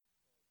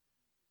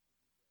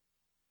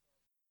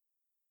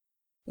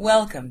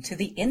Welcome to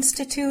the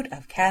Institute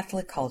of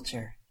Catholic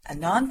Culture, a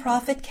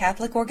nonprofit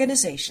Catholic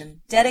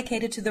organization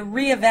dedicated to the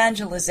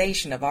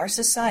re-evangelization of our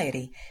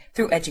society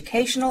through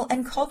educational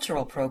and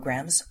cultural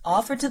programs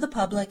offered to the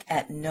public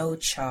at no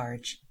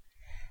charge.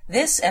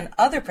 This and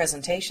other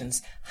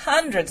presentations,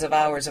 hundreds of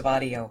hours of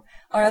audio,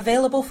 are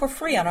available for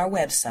free on our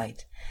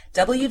website,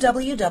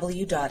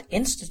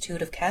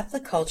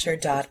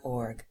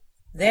 www.instituteofcatholicculture.org.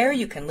 There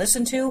you can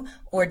listen to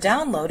or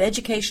download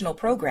educational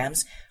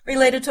programs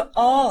related to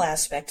all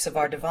aspects of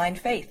our divine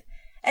faith,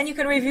 and you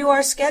can review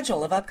our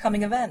schedule of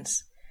upcoming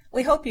events.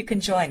 We hope you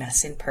can join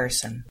us in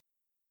person.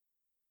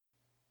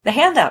 The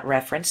handout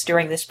reference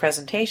during this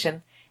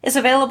presentation is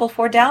available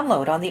for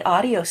download on the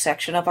audio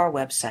section of our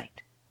website.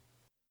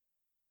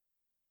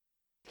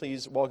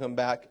 Please welcome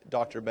back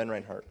Dr. Ben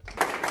Reinhardt.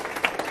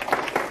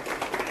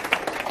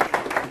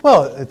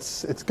 Well,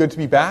 it's good to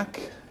be back.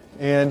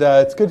 And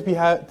it's good to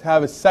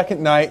have a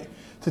second night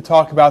to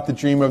talk about the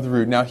Dream of the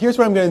Rood. Now, here's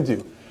what I'm going to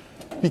do.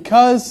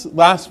 Because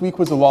last week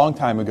was a long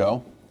time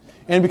ago,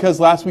 and because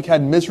last week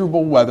had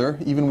miserable weather,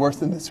 even worse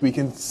than this week,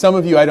 and some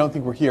of you I don't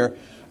think were here,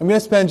 I'm going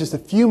to spend just a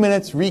few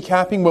minutes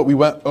recapping what we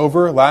went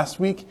over last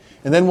week,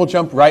 and then we'll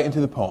jump right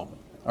into the poem.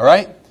 All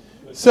right?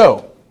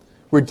 So,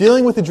 we're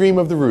dealing with the Dream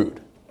of the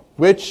Rood,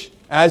 which,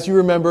 as you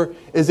remember,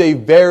 is a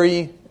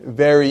very,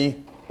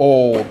 very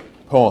old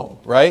poem,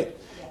 right?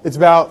 It's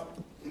about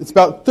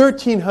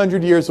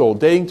 1,300 years old,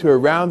 dating to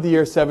around the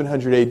year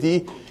 700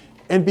 AD.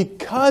 And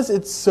because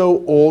it's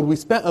so old, we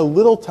spent a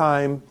little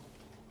time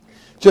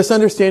just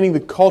understanding the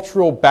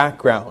cultural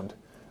background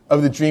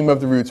of the Dream of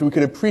the Rood so we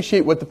could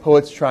appreciate what the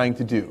poet's trying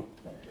to do.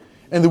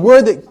 And the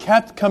word that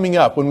kept coming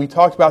up when we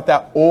talked about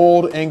that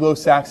old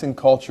Anglo-Saxon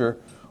culture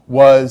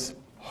was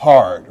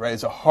hard, right?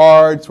 It's a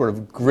hard, sort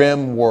of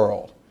grim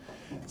world.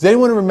 Does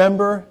anyone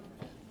remember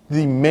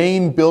the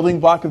main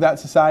building block of that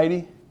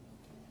society?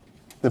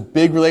 The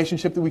big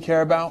relationship that we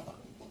care about?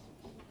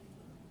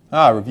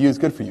 Review is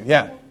good for you.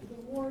 Yeah.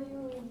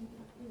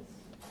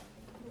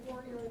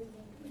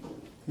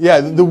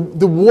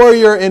 The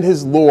warrior and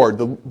his lord.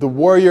 The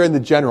warrior and the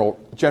general,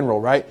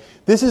 right?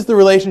 This is the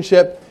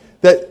relationship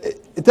that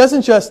it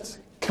doesn't just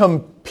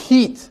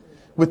compete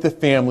with the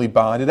family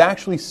bond. It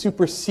actually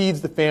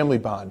supersedes the family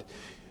bond.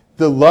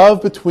 The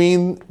love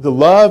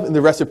and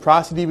the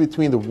reciprocity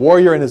between the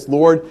warrior and his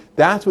lord,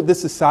 that's what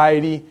this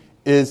society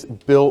is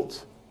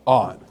built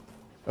on.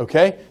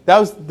 Okay? That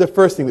was the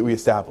first thing that we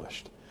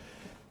established.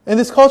 And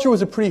this culture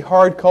was a pretty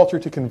hard culture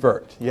to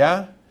convert,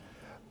 yeah?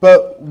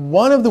 But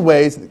one of the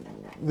ways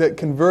that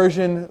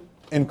conversion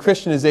and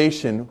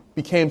Christianization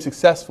became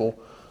successful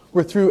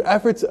were through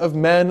efforts of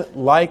men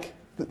like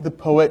the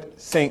poet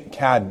St.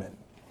 Cadman.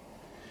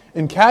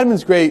 And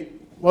Cadman's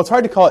it's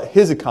hard to call it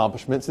his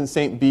accomplishment since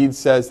St. Bede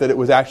says that it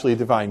was actually a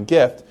divine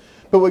gift.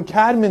 But what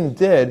Cadman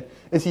did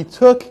is he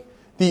took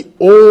the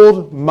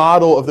old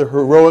model of the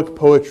heroic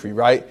poetry,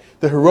 right?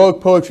 The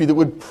heroic poetry that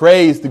would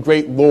praise the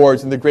great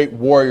lords and the great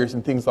warriors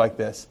and things like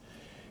this.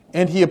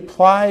 And he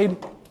applied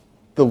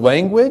the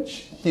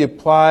language, he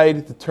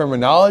applied the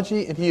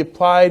terminology, and he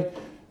applied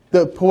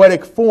the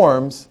poetic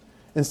forms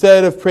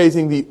instead of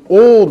praising the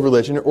old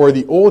religion or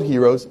the old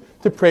heroes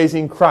to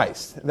praising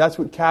Christ. And that's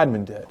what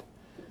Cadman did.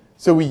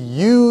 So we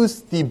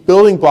use the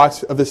building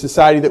blocks of the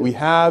society that we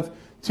have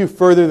to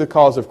further the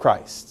cause of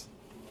Christ.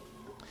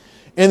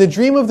 And the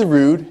Dream of the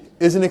Rood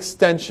is an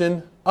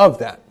extension of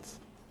that.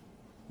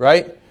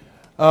 Right?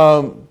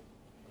 And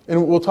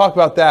we'll talk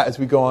about that as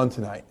we go on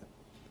tonight.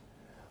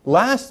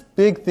 Last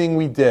big thing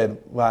we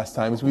did last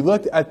time is we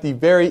looked at the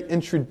very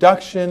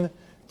introduction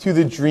to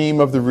the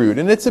Dream of the Rood.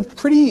 And it's a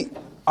pretty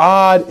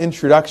odd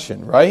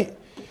introduction, right?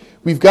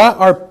 We've got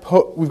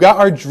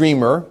our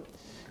dreamer.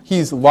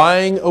 He's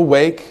lying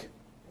awake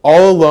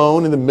all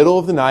alone in the middle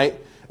of the night,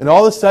 and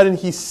all of a sudden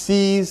he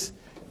sees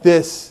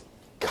this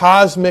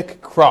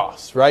cosmic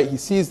cross, right? He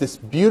sees this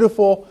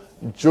beautiful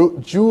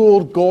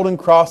jeweled golden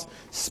cross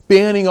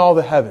spanning all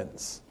the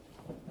heavens.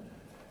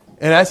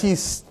 And as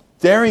he's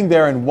staring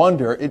there in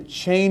wonder, it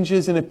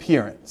changes in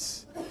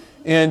appearance.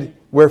 And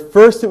where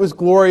first it was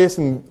glorious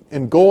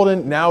and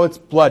golden, now it's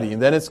bloody.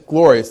 And then it's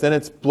glorious, then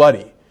it's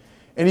bloody.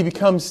 And he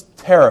becomes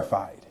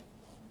terrified.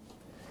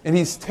 And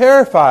he's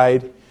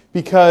terrified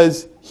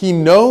because he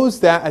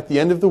knows that at the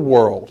end of the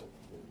world,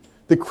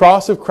 the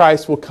cross of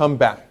Christ will come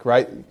back,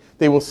 right?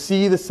 They will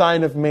see the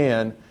sign of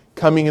man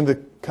coming in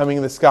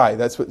the sky.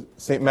 That's what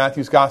St.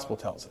 Matthew's Gospel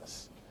tells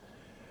us.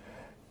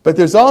 But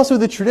there's also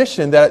the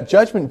tradition that at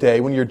Judgment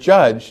Day, when you're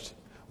judged,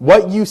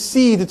 what you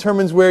see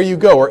determines where you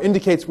go or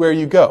indicates where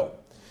you go.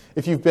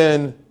 If you're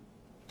in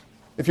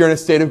a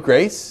state of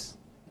grace,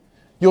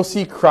 you'll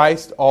see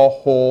Christ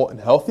all whole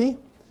and healthy.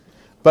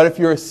 But if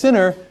you're a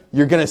sinner,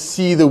 you're going to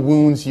see the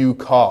wounds you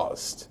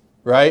caused,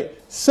 right?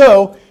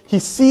 So he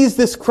sees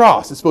this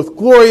cross. It's both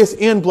glorious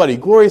and bloody.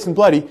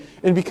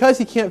 And because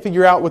he can't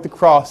figure out what the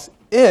cross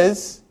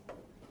is,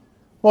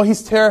 well,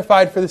 he's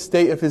terrified for the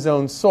state of his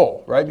own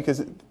soul, right?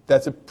 Because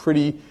that's a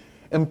pretty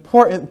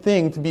important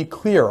thing to be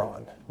clear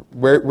on,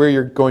 where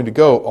you're going to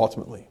go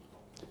ultimately.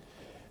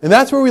 And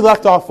that's where we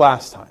left off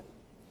last time.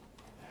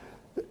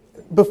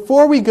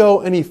 before we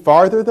go any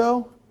farther,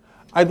 though,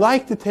 I'd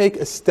like to take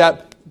a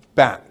step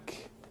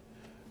back.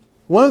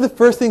 One of the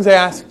first things I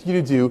ask you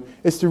to do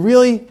is to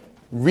really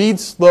read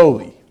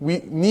slowly.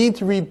 We need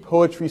to read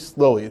poetry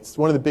slowly. It's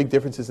one of the big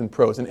differences in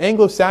prose. In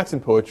Anglo-Saxon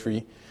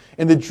poetry,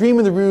 and The Dream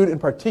and the Rude in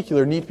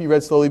particular, need to be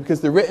read slowly because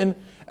they're written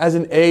as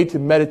an aid to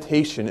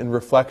meditation and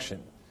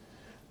reflection.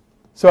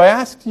 So I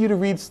ask you to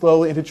read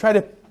slowly and to try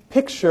to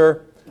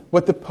picture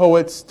what the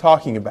poet's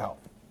talking about.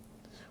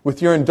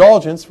 With your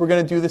indulgence, we're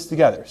going to do this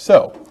together.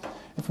 So,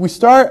 if we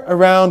start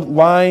around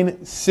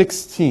line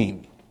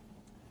 16.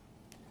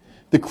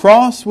 The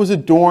cross was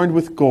adorned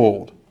with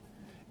gold,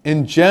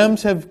 and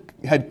gems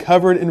had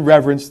covered in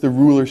reverence the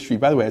ruler's tree.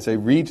 By the way, as I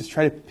read, just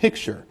try to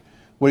picture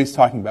what he's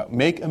talking about.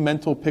 Make a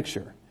mental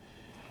picture.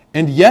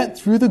 And yet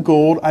through the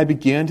gold I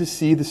began to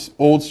see this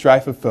old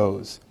strife of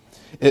foes.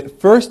 It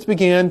first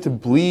began to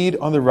bleed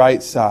on the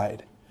right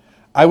side.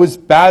 I was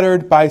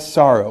battered by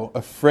sorrow,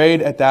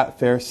 afraid at that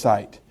fair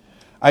sight.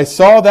 I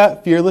saw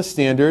that fearless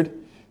standard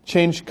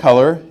change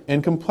color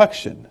and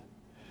complexion.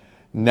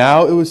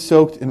 Now it was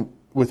soaked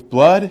with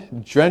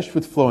blood, drenched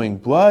with flowing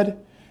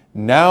blood,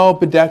 now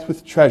bedecked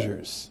with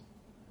treasures.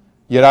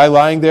 Yet I,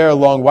 lying there a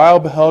long while,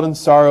 beheld in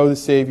sorrow the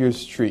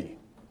Savior's tree.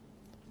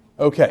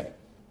 Okay,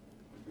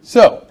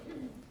 so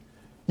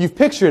you've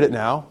pictured it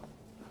now.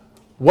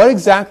 What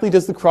exactly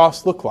does the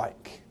cross look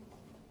like?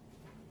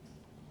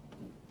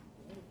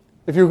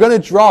 If you were going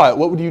to draw it,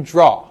 what would you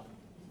draw?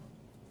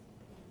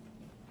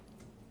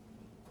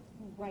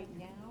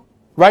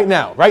 Right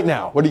now.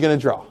 What are you going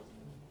to draw? A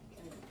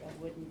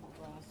wooden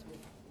cross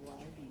with blood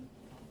and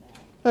all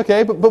that.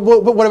 Okay, but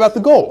what about the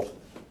gold?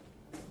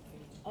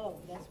 Oh,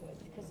 that's what,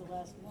 because the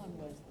last one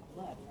was the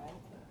blood, right?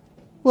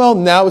 Well,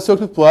 now it was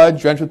soaked with blood,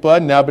 drenched with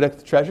blood, now bedecked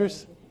with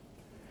treasures.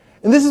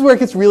 And this is where it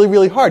gets really,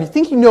 really hard. You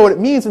think you know what it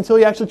means until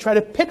you actually try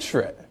to picture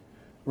it,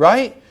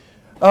 right?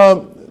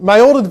 My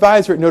old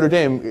advisor at Notre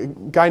Dame,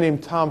 a guy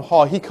named Tom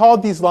Hall, he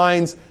called these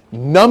lines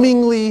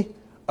numbingly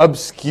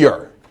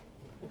obscure.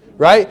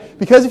 Right?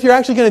 Because if you're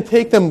actually going to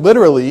take them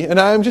literally, and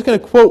I'm just going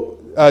to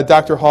quote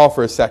Dr. Hall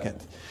for a second.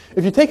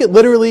 If you take it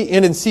literally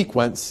and in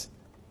sequence,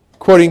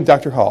 quoting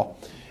Dr. Hall,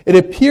 it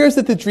appears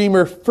that the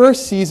dreamer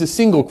first sees a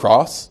single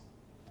cross,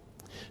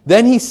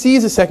 then he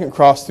sees a second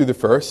cross through the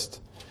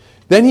first,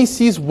 then he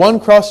sees one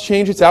cross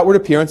change its outward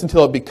appearance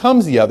until it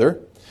becomes the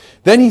other,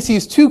 then he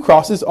sees two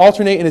crosses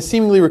alternate in a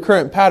seemingly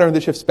recurrent pattern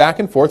that shifts back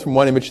and forth from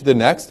one image to the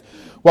next,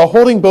 while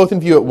holding both in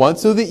view at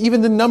once, so that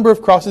even the number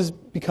of crosses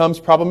becomes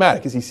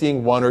problematic. Is he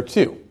seeing one or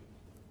two?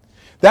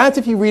 That's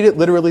if you read it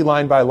literally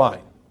line by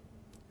line.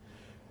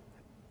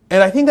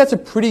 And I think that's a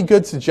pretty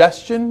good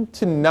suggestion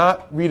to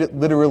not read it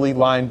literally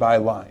line by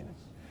line.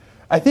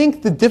 I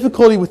think the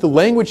difficulty with the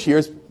language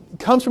here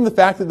comes from the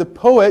fact that the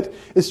poet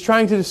is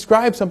trying to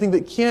describe something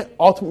that can't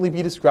ultimately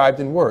be described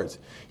in words.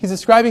 He's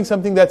describing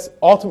something that's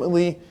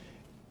ultimately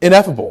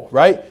ineffable,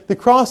 right? The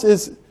cross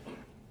is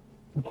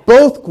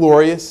both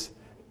glorious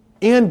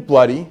and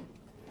bloody,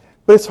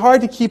 but it's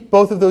hard to keep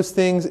both of those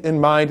things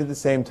in mind at the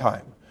same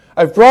time.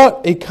 I've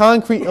brought a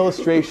concrete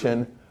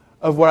illustration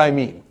of what I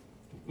mean.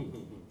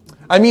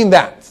 I mean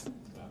that.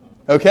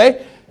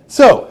 Okay?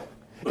 So,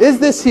 is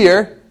this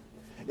here,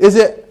 is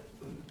it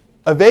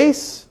a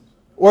vase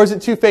or is it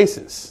two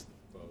faces?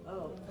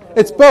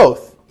 It's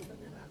both.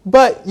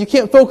 But you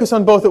can't focus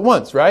on both at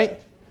once, right?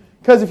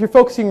 Because if you're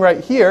focusing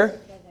right here,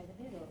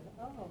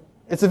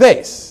 it's a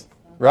vase,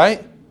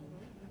 right?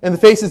 And the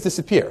faces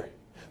disappear.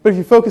 But if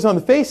you focus on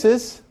the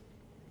faces,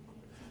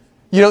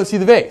 you don't see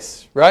the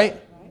vase, right?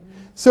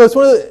 So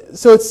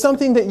it's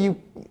something that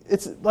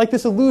it's like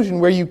this illusion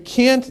where you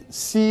can't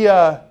see.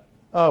 We're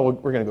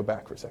going to go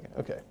back for a second.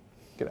 Okay,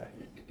 good.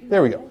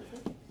 There we go.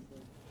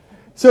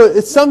 So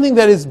it's something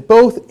that is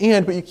both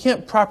and, but you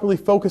can't properly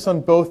focus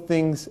on both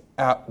things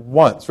at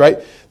once,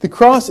 right? The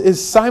cross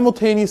is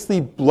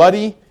simultaneously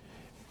bloody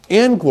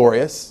and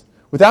glorious,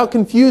 without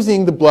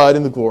confusing the blood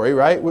and the glory,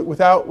 right?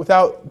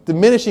 Without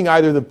diminishing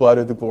either the blood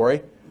or the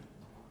glory.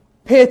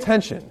 Pay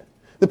attention.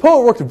 The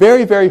poet worked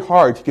very, very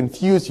hard to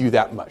confuse you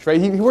that much,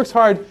 right? He works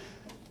hard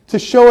to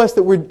show us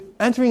that we're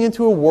entering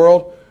into a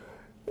world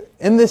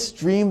in this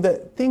dream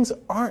that things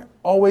aren't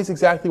always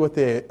exactly what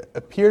they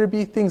appear to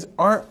be. Things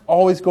aren't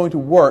always going to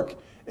work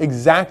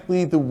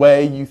exactly the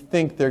way you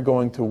think they're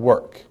going to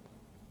work.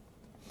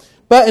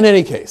 But in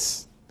any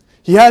case,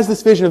 he has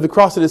this vision of the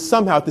cross that is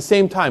somehow at the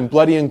same time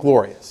bloody and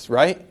glorious,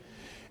 right?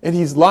 And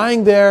he's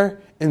lying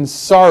there in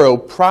sorrow,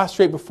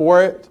 prostrate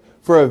before it,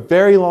 for a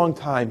very long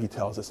time, he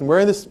tells us. And we're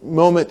in this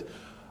moment,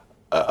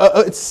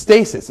 it's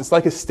stasis. It's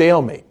like a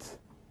stalemate.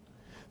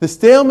 The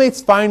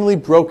stalemate's finally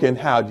broken.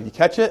 How? Did you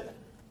catch it?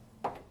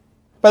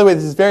 By the way,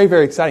 this is very,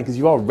 very exciting because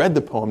you all read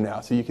the poem now,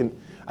 so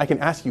I can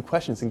ask you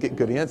questions and get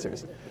good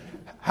answers.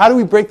 How do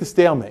we break the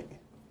stalemate?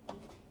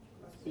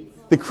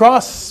 The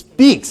cross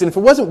speaks. And if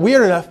it wasn't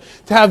weird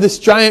enough to have this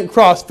giant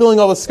cross filling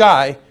all the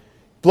sky,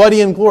 bloody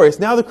and glorious,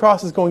 now the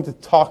cross is going to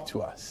talk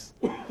to us.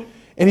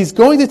 And he's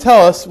going to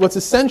tell us what's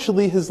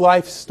essentially his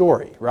life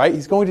story, right?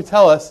 He's going to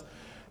tell us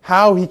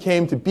how he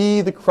came to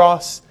be the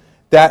cross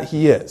that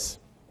he is.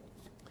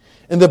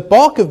 And the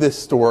bulk of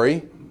this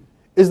story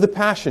is the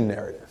Passion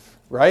narrative,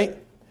 right?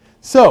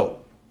 So,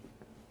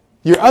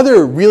 your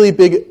other really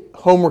big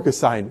homework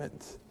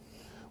assignment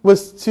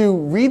was to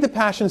read the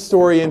Passion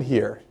story in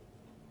here.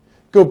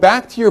 Go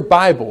back to your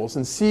Bibles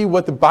and see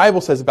what the Bible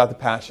says about the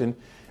Passion,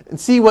 and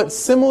see what's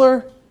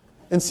similar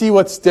and see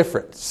what's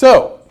different.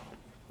 So,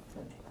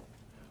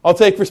 I'll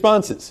take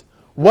responses.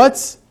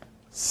 What's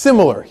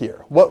similar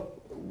here?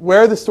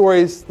 Where are the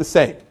stories the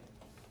same?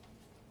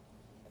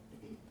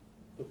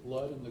 The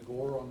blood and the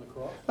gore on the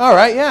cross. All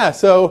right, yeah.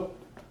 So,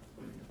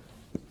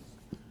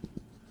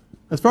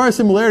 as far as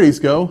similarities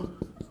go,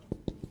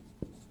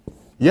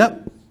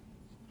 yep.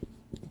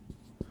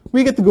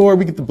 We get the gore,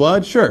 we get the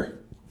blood, sure.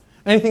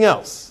 Anything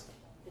else?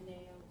 The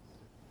nails.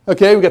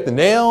 Okay, we got the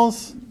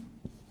nails.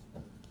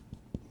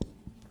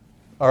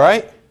 All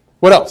right.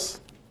 What else?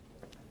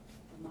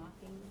 The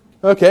mocking.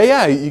 Okay,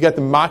 yeah, you got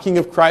the mocking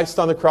of Christ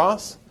on the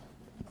cross.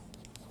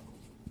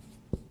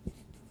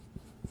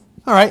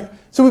 All right,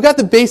 so we've got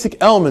the basic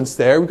elements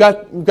there. We've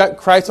got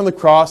Christ on the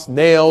cross,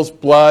 nails,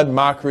 blood,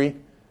 mockery.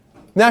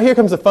 Now here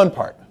comes the fun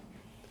part.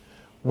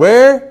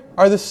 Where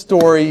are the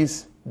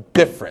stories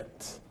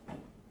different?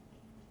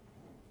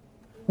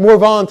 More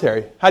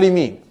voluntary. How do you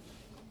mean?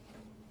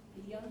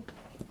 The young.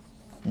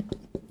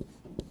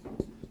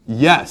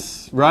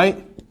 Yes,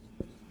 right?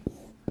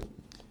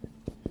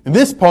 In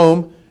this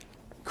poem,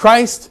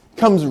 Christ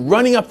comes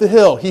running up the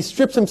hill. He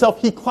strips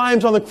himself. He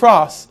climbs on the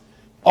cross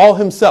all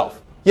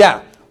himself.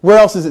 Yeah. Where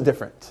else is it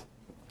different?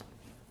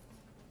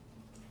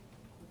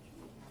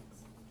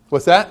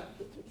 What's that?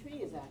 The tree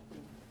is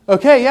acting.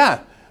 Okay, yeah.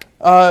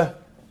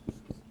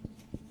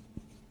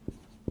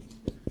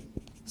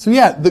 So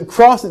yeah, the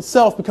cross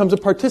itself becomes a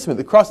participant.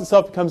 The cross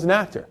itself becomes an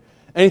actor.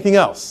 Anything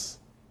else?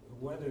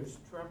 The weather's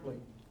trembling.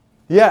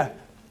 Yeah.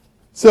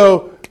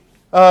 So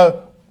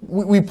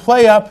we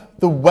play up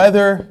the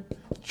weather,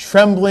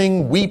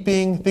 trembling,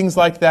 weeping, things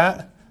like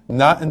that.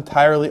 Not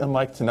entirely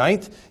unlike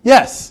tonight.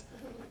 Yes,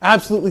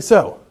 absolutely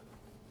so.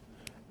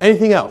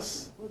 Anything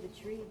else? Well,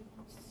 the tree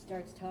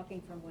starts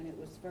talking from when it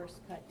was first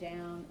cut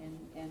down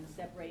and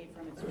separated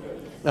from its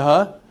roots.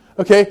 Uh-huh.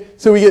 Okay,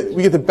 so we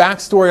get the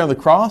backstory on the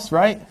cross,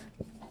 right?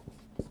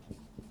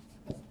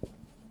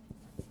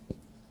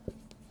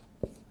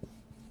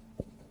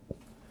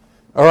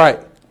 All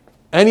right.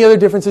 Any other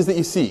differences that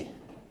you see?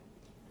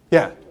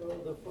 Yeah. Well,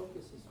 the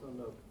focus is from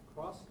the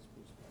cross's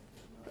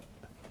perspective,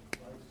 not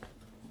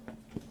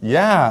Christ's.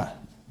 Yeah.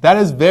 That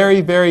is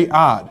very, very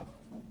odd.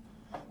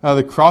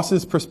 The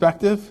cross's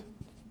perspective.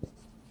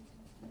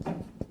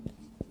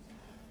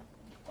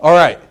 All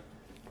right.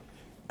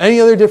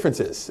 Any other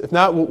differences? If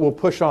not, we'll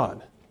push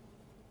on.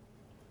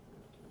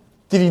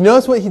 Did you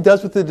notice what he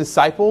does with the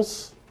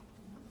disciples?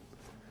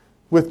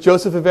 With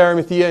Joseph of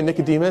Arimathea and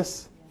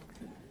Nicodemus?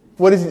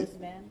 What is he?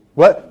 Men.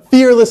 What?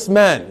 Fearless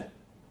men.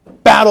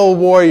 Battle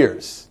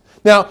warriors.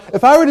 Now,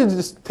 if I were to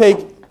just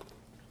take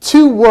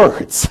two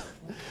words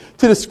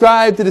to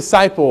describe the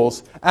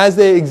disciples as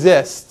they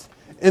exist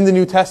in the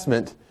New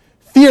Testament,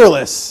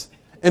 fearless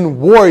and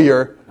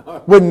warrior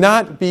would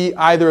not be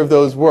either of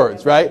those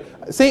words, right?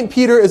 St.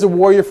 Peter is a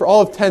warrior for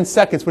all of 10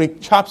 seconds when he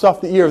chops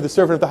off the ear of the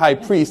servant of the high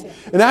priest.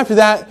 And after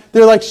that,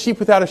 they're like sheep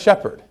without a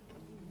shepherd,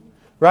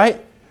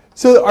 right?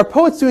 So our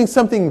poet's doing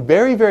something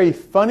very, very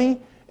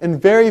funny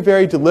and very,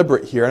 very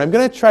deliberate here. And I'm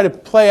going to try to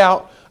play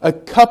out a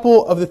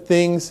couple of the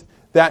things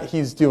that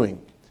he's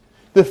doing.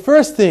 The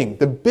first thing,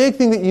 the big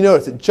thing that you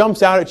notice that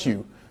jumps out at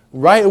you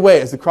right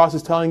away as the cross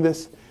is telling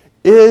this,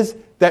 is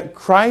that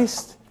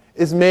Christ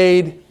is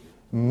made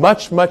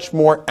much, much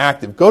more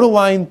active. Go to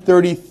line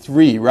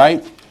 33,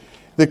 right?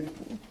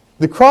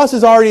 The cross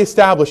is already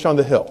established on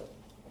the hill.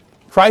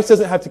 Christ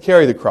doesn't have to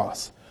carry the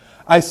cross.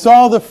 I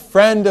saw the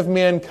friend of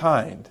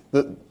mankind.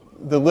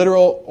 The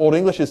literal Old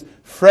English is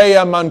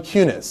Freya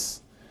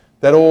Mancunis.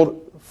 That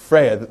old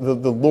Freya,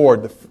 the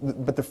Lord,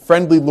 but the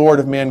friendly Lord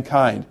of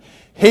mankind,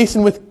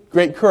 hasten with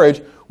great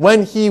courage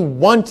when he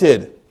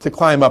wanted to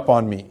climb up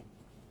on me.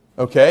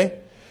 Okay?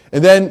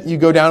 And then you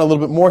go down a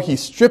little bit more. He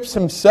strips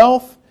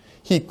himself.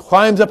 He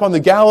climbs up on the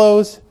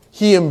gallows.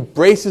 He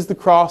embraces the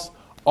cross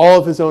all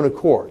of his own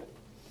accord.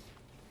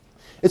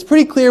 It's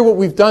pretty clear what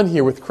we've done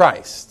here with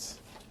Christ.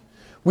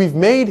 We've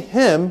made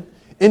him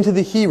into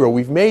the hero.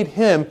 We've made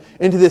him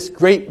into this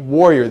great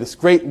warrior, this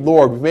great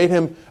Lord. We've made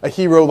him a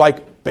hero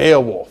like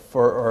Beowulf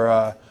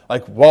or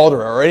like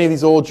Walder or any of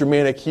these old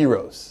Germanic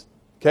heroes.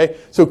 Okay?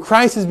 So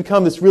Christ has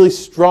become this really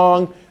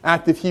strong,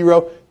 active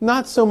hero,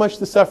 not so much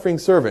the suffering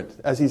servant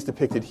as he's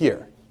depicted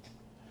here.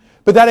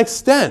 But that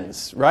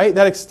extends, right?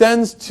 That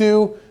extends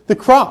to the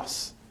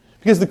cross.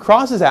 Because the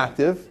cross is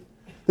active.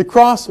 The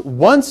cross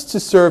wants to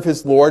serve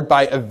his Lord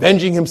by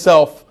avenging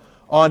himself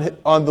on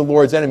the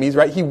Lord's enemies,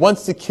 right? He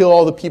wants to kill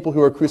all the people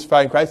who are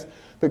crucifying Christ,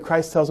 but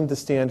Christ tells him to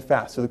stand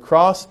fast. So the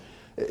cross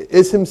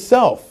is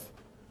himself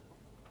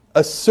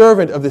a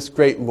servant of this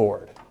great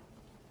Lord.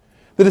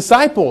 The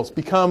disciples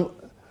become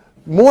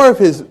more of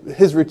his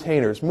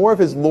retainers, more of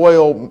his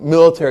loyal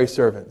military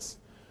servants.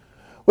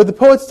 What the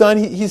poet's done,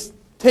 he's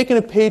taken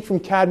a page from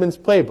Cadman's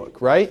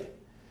playbook, right?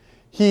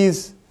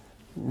 He's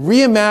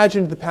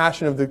reimagined the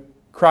passion of the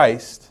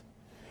Christ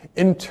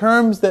in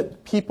terms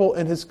that people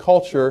in his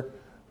culture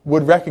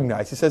would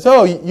recognize. He says,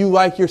 oh, you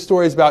like your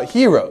stories about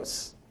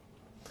heroes.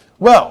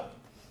 Well,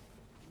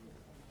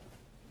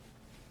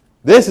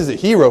 this is a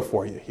hero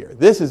for you here.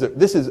 This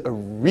is a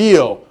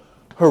real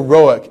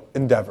heroic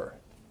endeavor.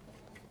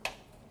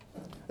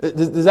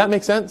 Does that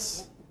make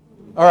sense?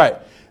 All right.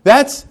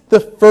 That's the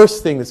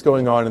first thing that's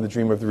going on in the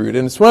Dream of the Rood,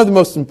 and it's one of the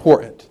most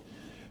important.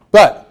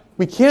 But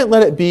we can't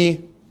let it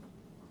be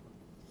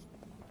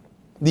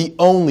the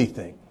only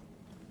thing.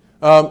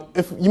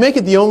 If you make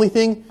it the only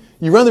thing,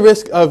 you run the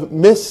risk of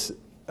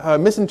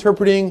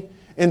misinterpreting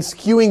and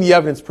skewing the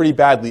evidence pretty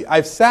badly.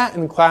 I've sat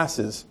in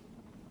classes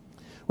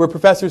where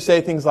professors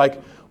say things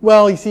like,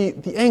 well, you see,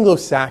 the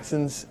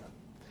Anglo-Saxons,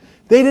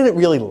 they didn't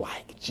really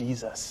like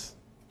Jesus.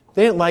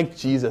 They didn't like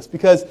Jesus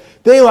because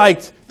they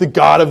liked the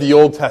God of the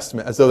Old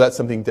Testament, as though that's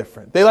something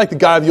different. They liked the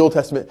God of the Old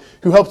Testament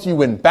who helps you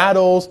win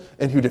battles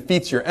and who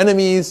defeats your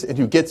enemies and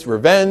who gets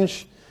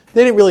revenge.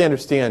 They didn't really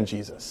understand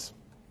Jesus.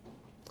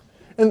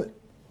 And,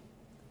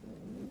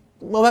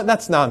 well,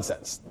 that's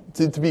nonsense,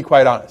 to be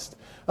quite honest.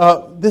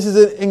 This is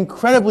an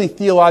incredibly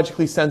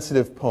theologically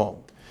sensitive poem.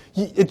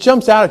 It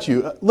jumps out at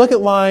you. Look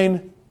at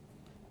line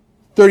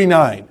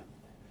 39.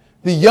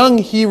 The young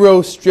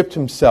hero stripped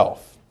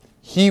himself.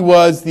 He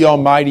was the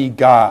Almighty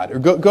God. Or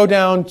go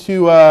down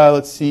to,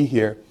 let's see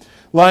here,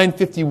 line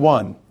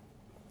 51.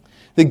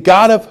 The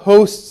God of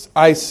hosts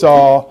I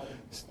saw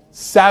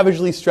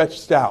savagely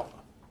stretched out.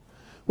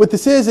 What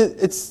this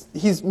is,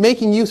 he's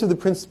making use of the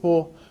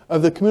principle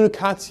of the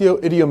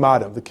communicatio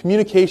idiomatum, the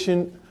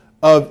communication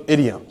of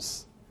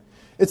idioms.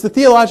 It's the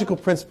theological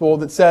principle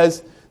that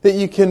says that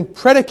you can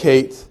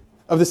predicate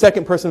of the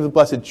second person of the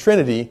Blessed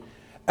Trinity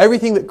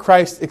everything that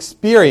Christ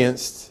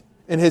experienced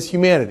in his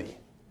humanity.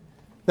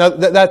 Now,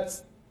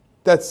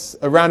 that's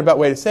a roundabout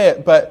way to say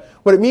it, but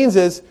what it means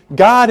is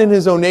God in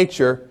his own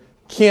nature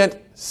can't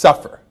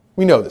suffer.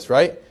 We know this,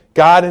 right?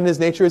 God in his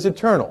nature is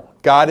eternal.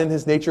 God in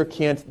his nature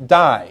can't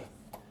die.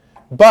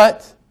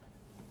 But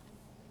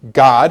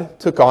God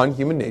took on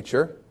human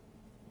nature,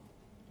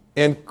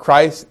 and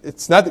Christ,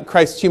 it's not that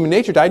Christ's human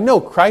nature died. No,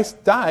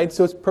 Christ died,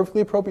 so it's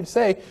perfectly appropriate to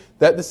say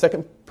that the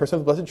second person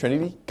of the Blessed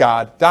Trinity,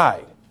 God,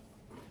 died.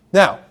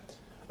 Now,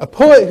 a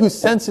poet who's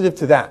sensitive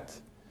to that,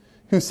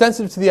 who's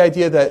sensitive to the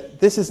idea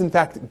that this is in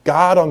fact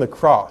God on the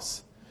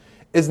cross,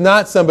 is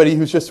not somebody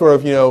who's just sort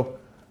of,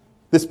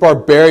 this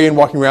barbarian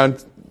walking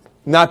around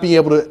not being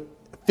able to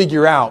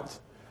figure out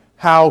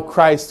how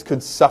Christ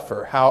could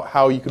suffer,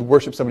 how you could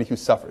worship somebody who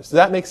suffers. Does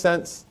that make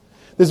sense?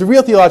 There's a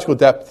real theological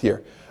depth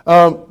here.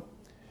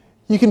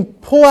 You can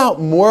pull out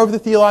more of the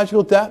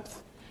theological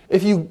depth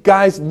if you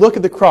guys look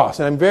at the cross.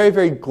 And I'm very,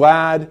 very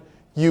glad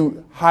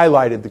you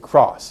highlighted the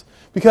cross.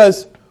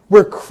 Because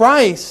where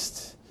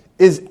Christ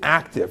is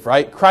active,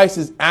 right? Christ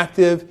is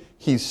active,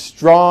 he's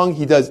strong,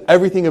 he does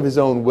everything of his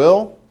own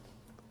will.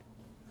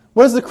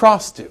 What does the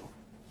cross do?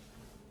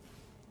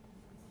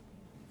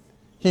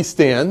 He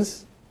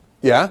stands,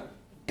 yeah.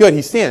 Good,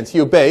 he stands, he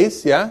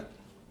obeys, yeah.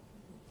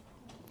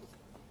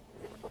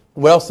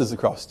 What else does the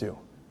cross do?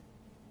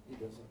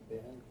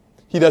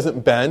 He doesn't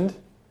bend.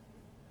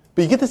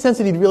 But you get the sense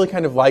that he'd really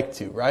kind of like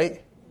to,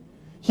 right?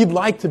 He'd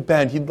like to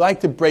bend. He'd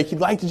like to break. He'd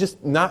like to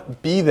just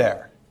not be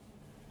there.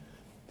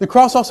 The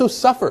cross also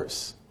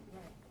suffers,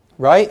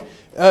 right?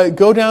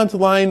 Go down to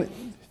line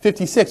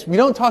 56. We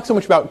don't talk so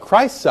much about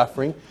Christ's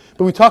suffering,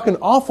 but we talk an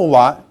awful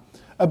lot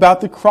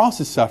about the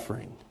cross's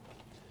suffering.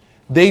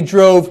 They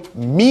drove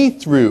me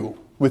through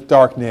with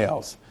dark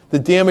nails. The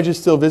damage is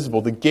still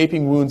visible, the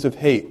gaping wounds of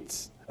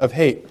hate.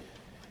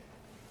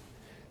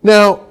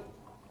 Now,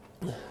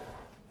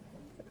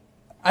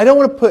 I don't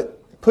want to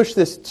push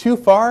this too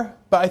far,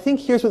 but I think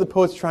here's what the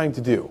poet's trying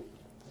to do.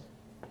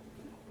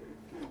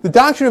 The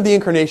doctrine of the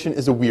incarnation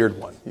is a weird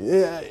one.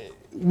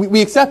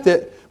 We accept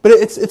it, but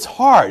it's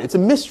hard. It's a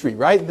mystery,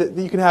 right? That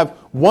you can have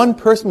one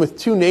person with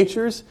two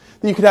natures,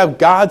 that you could have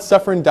God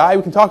suffer and die.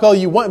 We can talk all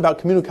you want about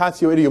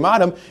communicatio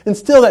idiomatum, and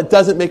still that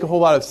doesn't make a whole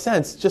lot of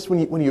sense just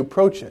when you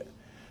approach it.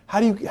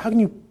 How can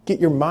you get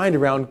your mind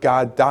around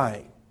God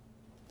dying?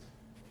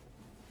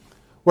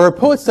 What our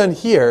poet's done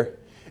here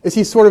is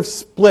he sort of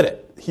split it.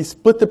 He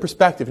split the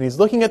perspective, and he's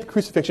looking at the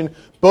crucifixion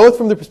both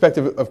from the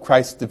perspective of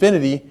Christ's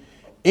divinity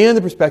and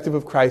the perspective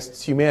of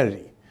Christ's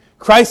humanity.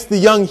 Christ the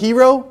young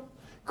hero,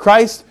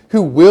 Christ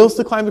who wills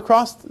to climb the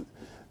cross,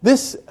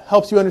 this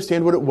helps you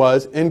understand what it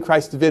was in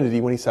Christ's divinity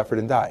when he suffered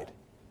and died,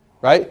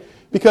 right?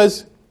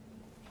 Because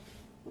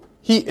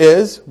he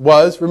is,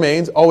 was,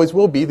 remains, always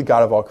will be the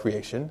God of all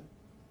creation.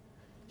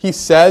 He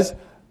says,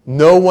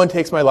 no one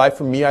takes my life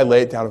from me, I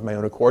lay it down of my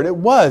own accord. It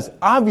was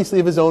obviously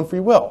of his own free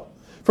will.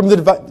 From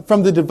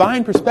the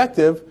divine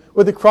perspective,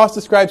 what the cross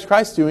describes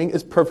Christ doing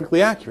is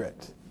perfectly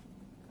accurate.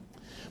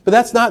 But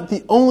that's not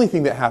the only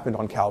thing that happened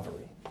on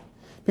Calvary,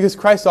 because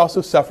Christ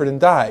also suffered and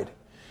died.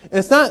 And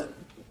it's not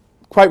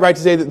quite right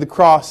to say that the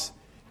cross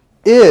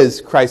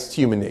is Christ's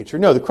human nature.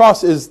 No, the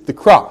cross is the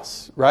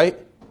cross, right?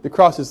 The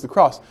cross is the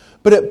cross.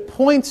 But it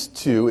points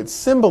to, it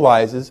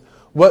symbolizes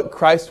what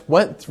Christ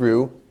went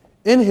through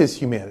in his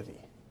humanity.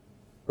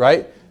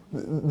 right?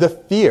 The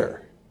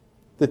fear,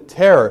 the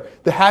terror,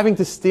 the having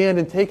to stand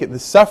and take it, the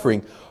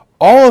suffering,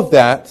 all of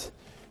that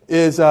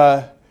is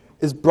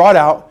brought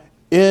out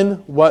in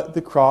what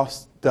the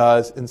cross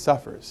does and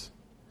suffers.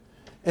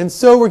 And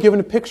so we're given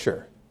a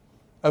picture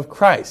of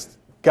Christ,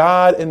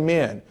 God and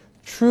man,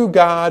 true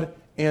God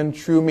and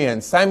true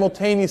man,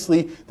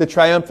 simultaneously the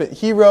triumphant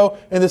hero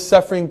and the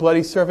suffering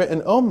bloody servant.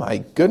 And oh my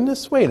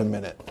goodness, wait a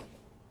minute.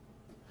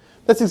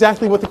 That's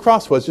exactly what the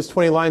cross was just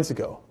 20 lines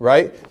ago,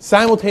 right?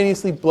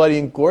 Simultaneously bloody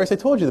and glorious. I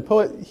told you, the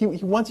poet, he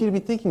wants you to be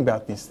thinking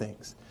about these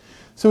things.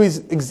 So he's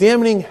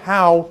examining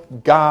how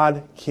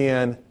God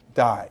can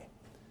die.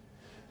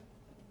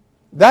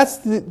 That's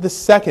the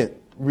second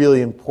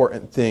really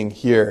important thing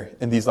here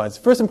in these lines.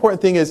 The first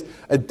important thing is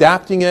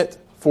adapting it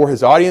for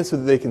his audience so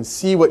that they can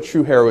see what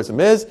true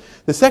heroism is.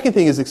 The second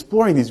thing is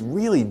exploring these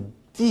really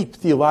deep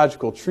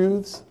theological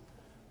truths.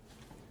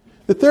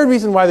 The third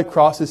reason why the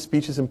cross's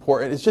speech is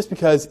important is just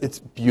because it's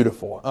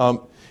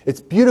beautiful.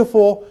 It's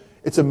beautiful,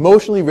 it's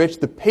emotionally rich,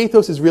 the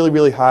pathos is really,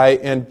 really high,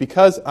 and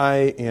because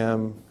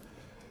I'm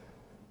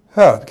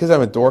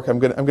a dork, I'm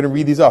going to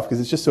read these off because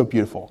it's just so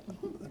beautiful.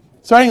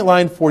 Starting at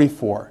line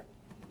 44.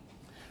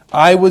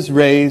 I was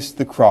raised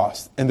the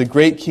cross, and the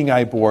great king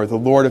I bore, the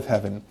Lord of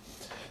heaven.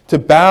 To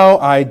bow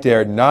I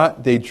dared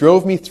not. They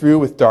drove me through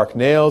with dark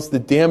nails. The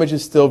damage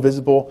is still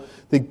visible,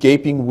 the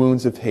gaping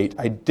wounds of hate.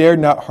 I dared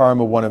not harm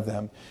a one of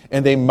them,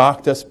 and they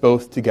mocked us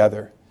both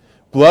together.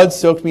 Blood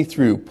soaked me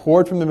through,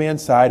 poured from the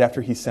man's side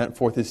after he sent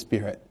forth his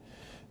spirit.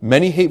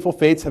 Many hateful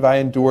fates have I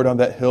endured on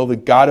that hill. The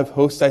God of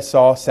hosts I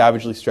saw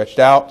savagely stretched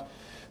out.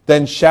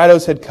 Then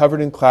shadows had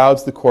covered in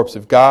clouds the corpse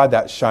of God,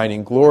 that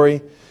shining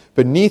glory.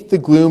 Beneath the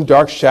gloom,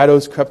 dark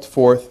shadows crept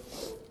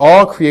forth.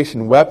 All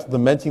creation wept,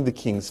 lamenting the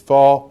king's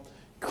fall.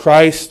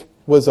 Christ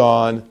was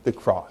on the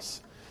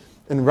cross.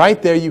 And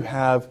right there you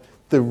have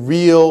the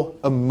real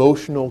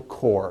emotional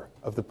core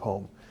of the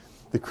poem.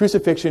 The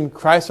crucifixion,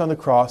 Christ on the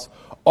cross,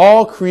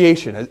 all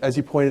creation, as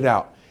you pointed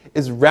out,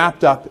 is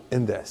wrapped up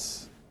in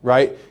this,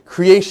 right?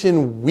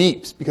 Creation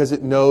weeps because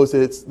it knows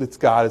that its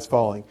God is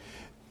falling,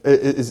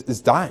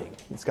 is dying.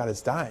 Its God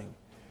is dying.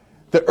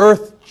 The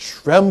earth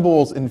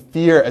trembles in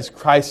fear as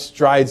Christ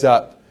strides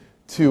up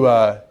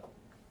to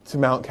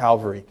Mount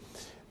Calvary.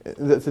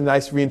 That's a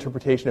nice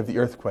reinterpretation of the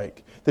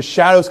earthquake. The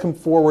shadows come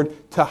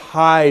forward to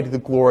hide the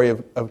glory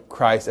of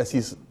Christ as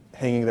he's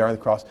hanging there on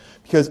the cross,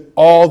 because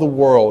all the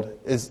world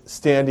is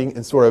standing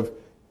in sort of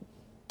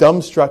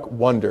dumbstruck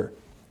wonder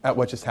at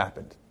what just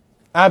happened.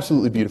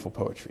 Absolutely beautiful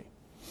poetry.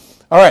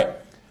 All right,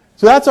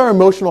 so that's our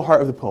emotional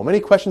heart of the poem.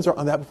 Any questions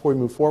on that before we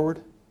move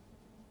forward?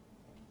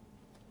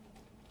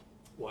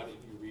 Why did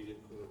you read it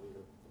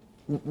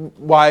earlier?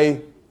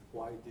 Why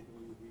Why didn't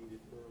you read it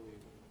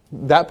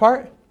earlier? that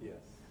part? Yes,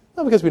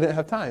 No, because we didn't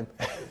have time.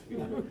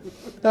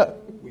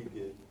 we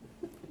did.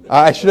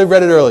 I should have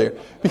read it earlier.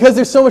 Because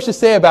there's so much to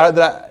say about it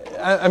that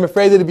I'm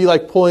afraid that it'd be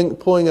like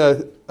pulling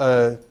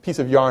a piece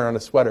of yarn on a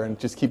sweater and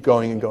just keep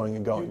going and going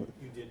and going.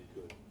 You did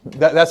good.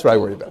 That's what I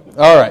worry about.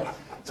 All right.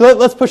 So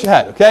let's push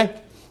ahead,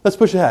 okay? Let's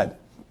push ahead.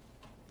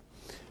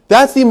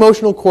 That's the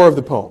emotional core of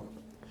the poem.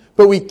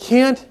 But we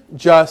can't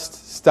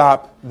just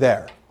stop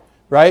there,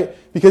 right?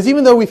 Because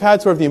even though we've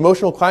had sort of the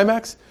emotional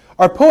climax,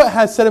 our poet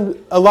has set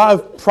him a lot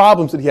of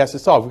problems that he has to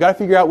solve. We've got to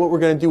figure out what we're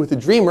going to do with the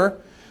dreamer.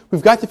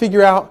 We've got to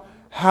figure out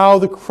how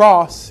the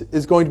cross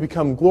is going to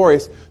become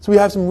glorious. So we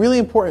have some really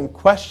important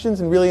questions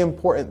and really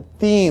important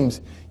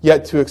themes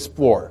yet to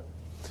explore.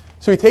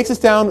 So he takes us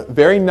down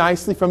very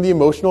nicely from the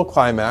emotional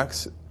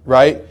climax,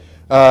 right?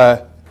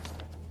 The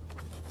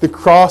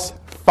cross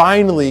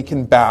finally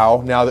can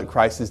bow now that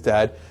Christ is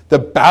dead. The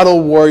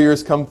battle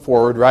warriors come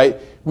forward, right?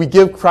 We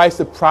give Christ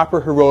a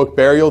proper heroic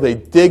burial. They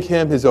dig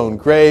him his own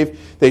grave.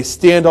 They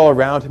stand all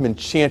around him and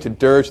chant a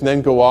dirge and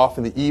then go off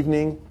in the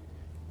evening.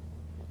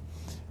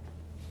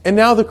 And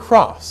now the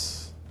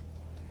cross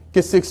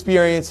gets to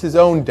experience his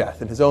own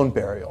death and his own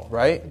burial,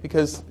 right?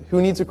 Because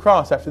who needs a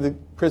cross after the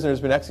prisoner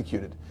has been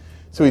executed?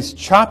 So he's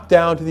chopped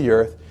down to the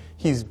earth.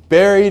 He's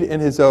buried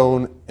in his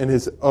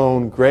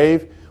own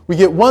grave. We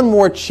get one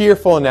more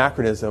cheerful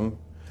anachronism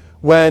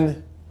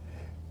when,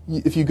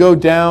 if you go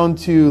down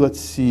to, let's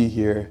see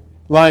here,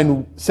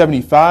 line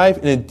 75,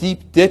 in a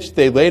deep ditch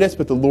they laid us,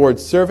 but the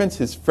Lord's servants,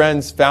 his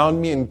friends,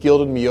 found me and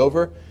gilded me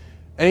over.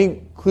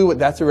 Any clue what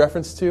that's a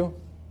reference to?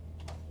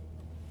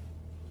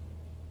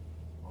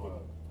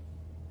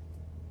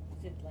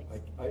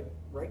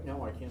 Right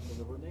now, I can't think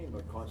of her name,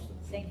 but Constance.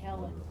 St.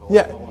 Helen.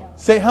 Yeah,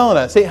 St.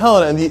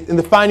 Helena in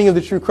the finding of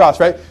the true cross,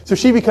 right? So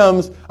she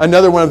becomes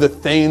another one of the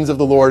thanes of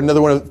the Lord,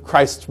 another one of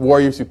Christ's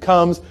warriors who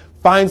comes,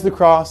 finds the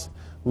cross,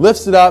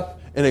 lifts it up,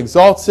 and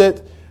exalts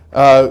it.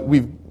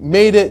 We've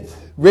made it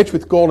rich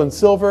with gold and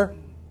silver.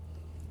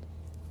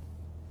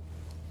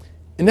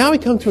 And now we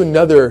come to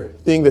another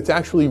thing that's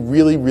actually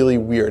really, really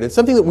weird. It's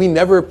something that we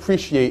never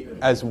appreciate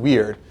as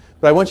weird,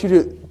 but I want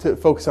you to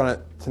focus on it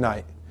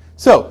tonight.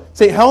 So,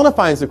 St. Helena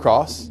finds the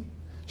cross.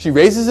 She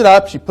raises it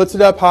up. She puts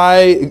it up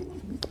high,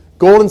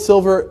 gold and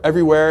silver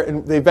everywhere,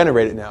 and they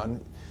venerate it now.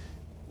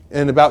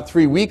 in about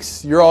 3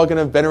 weeks, you're all going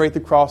to venerate the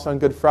cross on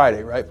Good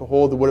Friday, right?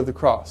 Behold the wood of the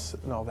cross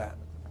and all that.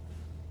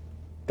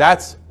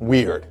 That's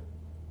weird.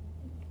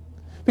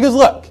 Because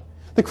look,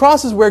 the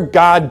cross is where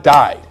God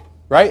died,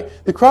 right?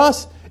 The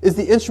cross is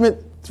the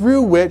instrument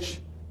through which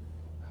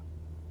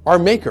our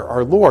Maker,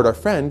 our Lord, our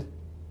friend,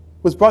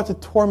 was brought to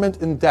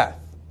torment and death.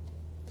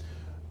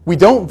 We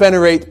don't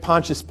venerate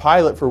Pontius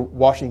Pilate for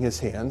washing his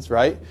hands,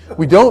 right?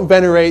 We don't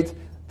venerate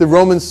the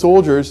Roman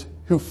soldiers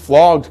who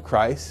flogged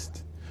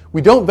Christ.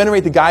 We don't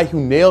venerate the guy who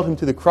nailed him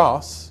to the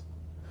cross.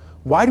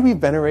 Why do we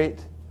venerate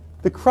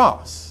the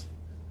cross?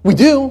 We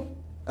do.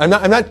 I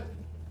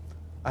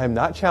am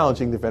not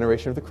challenging the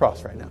veneration of the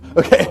cross right now.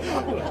 Okay.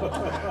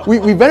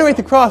 we venerate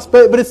the cross,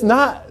 but it's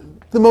not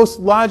the most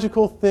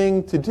logical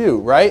thing to do,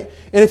 right?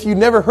 And if you've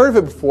never heard of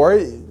it before,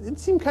 it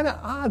seemed kind of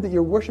odd that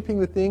you're worshiping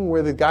the thing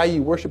where the guy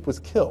you worship was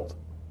killed.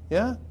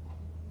 Yeah?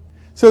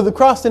 So the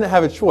cross didn't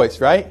have a choice,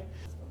 right?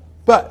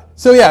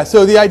 So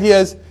the idea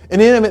is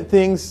inanimate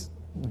things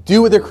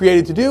do what they're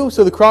created to do,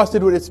 so the cross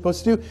did what it's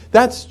supposed to do.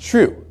 That's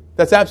true.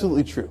 That's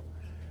absolutely true.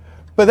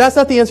 But that's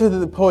not the answer that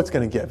the poet's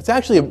going to give. It's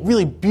actually a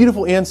really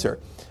beautiful answer.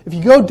 If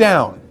you go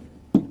down,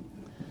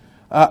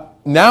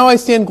 now I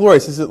stand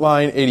glorious, this is at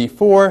line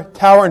 84,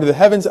 tower into the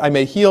heavens, I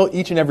may heal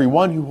each and every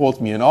one who holds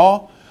me in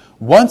awe.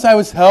 Once I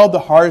was held the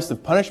hardest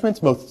of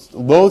punishments, most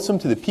loathsome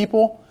to the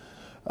people.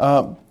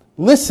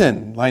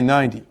 Listen, line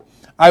 90.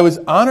 I was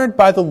honored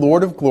by the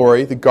Lord of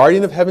glory, the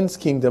guardian of heaven's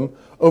kingdom,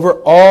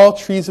 over all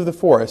trees of the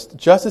forest,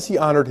 just as he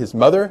honored his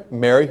mother,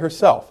 Mary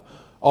herself.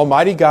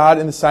 Almighty God,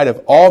 in the sight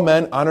of all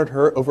men, honored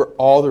her over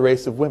all the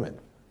race of women.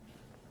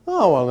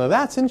 Oh, well, now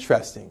that's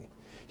interesting.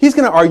 He's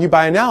going to argue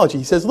by analogy.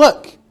 He says,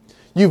 look,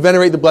 you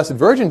venerate the Blessed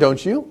Virgin,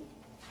 don't you?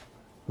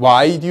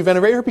 Why do you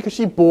venerate her? Because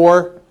she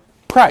bore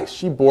Christ.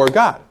 She bore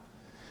God.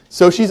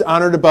 So she's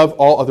honored above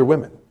all other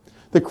women.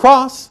 The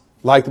cross,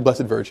 like the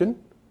Blessed Virgin,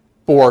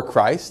 bore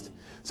Christ.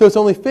 So it's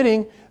only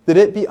fitting that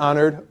it be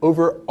honored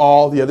over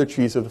all the other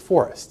trees of the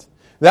forest.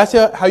 That's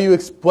how you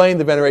explain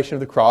the veneration of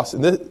the cross,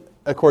 and this,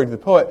 according to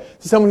the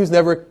poet, to someone who's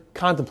never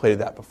contemplated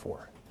that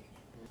before.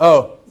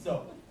 Oh,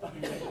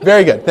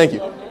 very good. Thank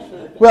you.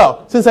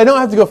 Well, since I don't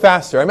have to go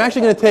faster, I'm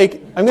going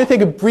to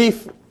take a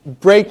brief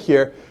break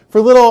here for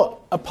a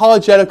little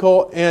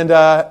apologetical and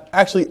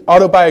actually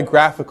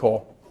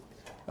autobiographical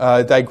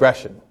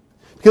digression.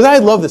 Because I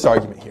love this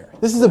argument here.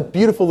 This is a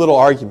beautiful little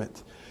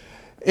argument.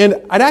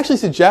 And I'd actually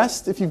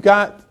suggest, if you've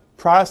got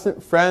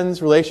Protestant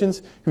friends,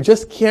 relations, who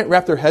just can't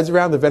wrap their heads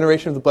around the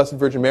veneration of the Blessed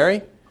Virgin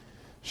Mary,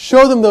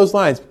 show them those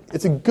lines.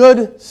 It's a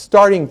good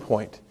starting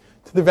point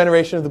to the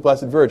veneration of the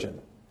Blessed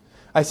Virgin.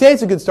 I say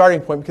it's a good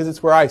starting point because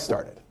it's where I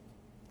started.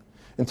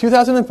 In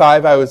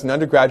 2005, I was an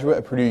undergraduate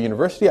at Purdue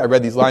University. I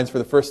read these lines for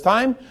the first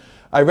time.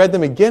 I read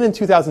them again in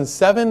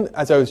 2007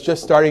 as I was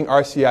just starting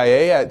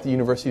RCIA at the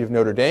University of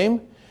Notre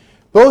Dame.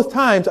 Both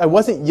times, I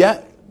wasn't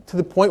yet to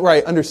the point where I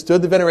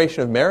understood the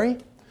veneration of Mary.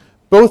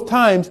 Both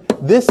times,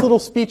 this little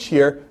speech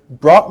here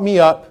brought me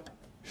up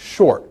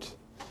short.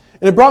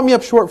 And it brought me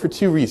up short for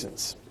two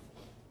reasons.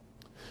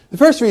 The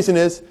first reason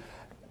is,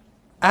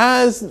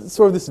 as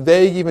sort of this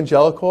vague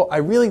evangelical, I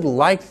really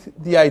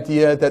liked the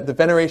idea that the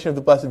veneration of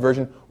the Blessed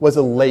Virgin was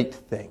a late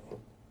thing.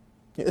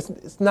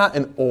 It's not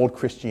an old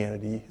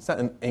Christianity. It's not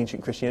an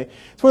ancient Christianity.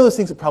 It's one of those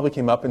things that probably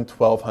came up in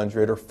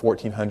 1200 or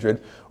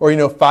 1400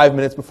 or, 5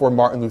 minutes before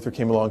Martin Luther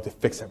came along to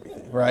fix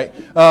everything, right?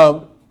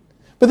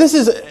 But this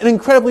is an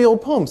incredibly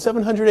old poem,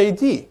 700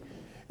 AD.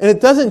 And it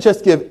doesn't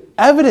just give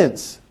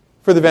evidence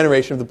for the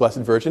veneration of the Blessed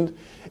Virgin.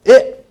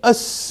 It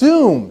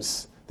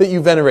assumes that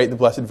you venerate the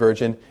Blessed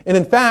Virgin. And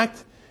in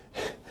fact,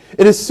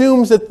 it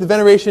assumes that the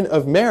veneration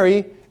of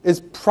Mary is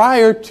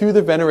prior to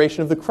the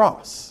veneration of the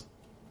cross.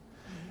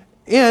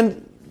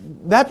 And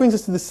that brings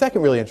us to the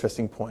second really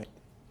interesting point.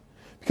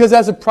 Because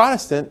as a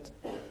Protestant,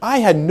 I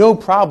had no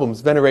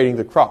problems venerating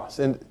the cross.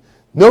 And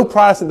no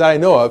Protestant that I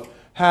know of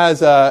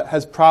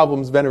has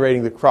problems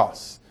venerating the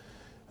cross.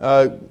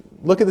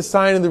 Look at the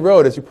sign in the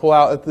road as you pull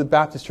out at the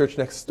Baptist church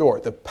next door.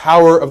 The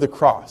power of the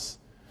cross.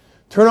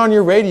 Turn on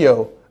your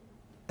radio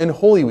in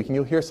Holy Week and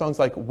you'll hear songs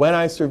like When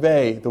I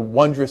Survey the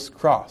Wondrous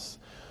Cross.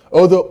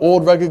 Oh, the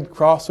old rugged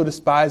cross so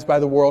despised by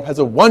the world has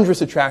a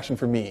wondrous attraction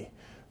for me.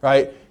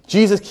 Right?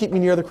 Jesus, keep me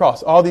near the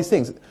cross. All these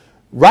things.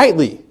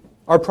 Rightly,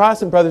 our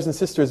Protestant brothers and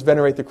sisters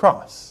venerate the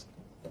cross.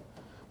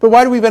 But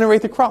why do we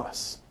venerate the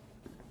cross?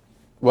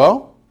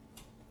 Well,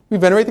 we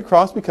venerate the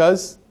cross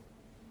because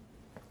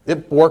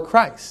it bore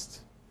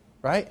Christ,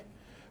 right?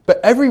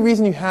 But every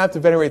reason you have to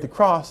venerate the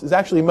cross is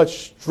actually a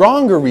much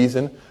stronger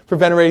reason for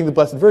venerating the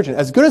Blessed Virgin.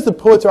 As good as the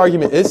poet's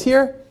argument is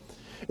here,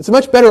 it's a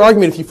much better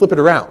argument if you flip it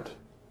around,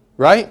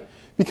 right?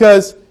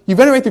 Because you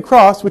venerate the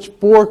cross, which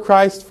bore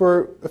Christ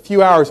for a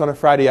few hours on a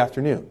Friday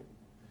afternoon.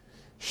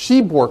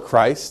 She bore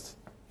Christ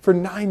for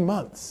 9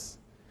 months.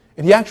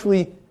 And he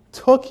actually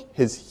took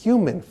his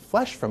human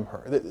flesh from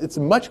her. It's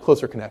a much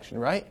closer connection,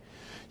 right?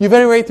 You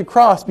venerate the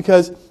cross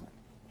because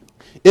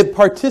it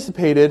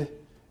participated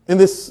in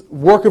this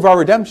work of our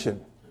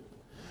redemption.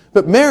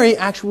 But Mary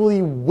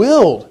actually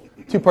willed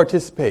to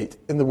participate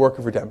in the work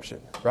of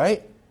redemption,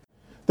 right?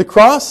 The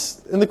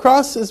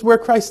cross is where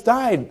Christ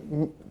died.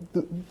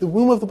 The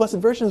womb of the Blessed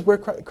Virgin is where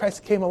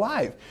Christ came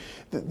alive.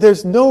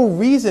 There's no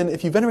reason,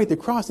 if you venerate the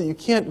cross, that you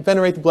can't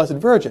venerate the Blessed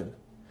Virgin.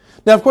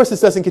 Now, of course,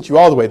 this doesn't get you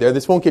all the way there.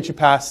 This won't get you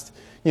past,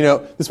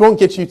 this won't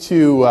get you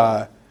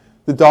to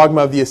the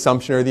dogma of the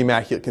Assumption or the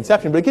Immaculate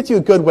Conception, but it gets you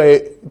a good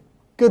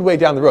way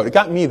down the road. It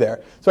got me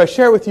there. So I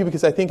share it with you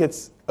because I think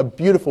it's a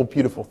beautiful,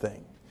 beautiful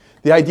thing.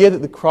 The idea that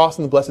the cross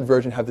and the Blessed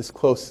Virgin have this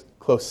close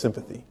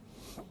sympathy.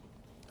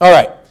 All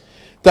right,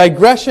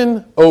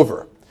 digression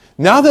over.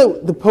 Now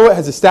that the poet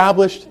has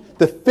established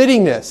the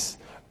fittingness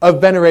of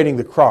venerating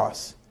the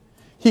cross,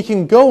 he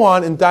can go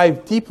on and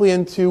dive deeply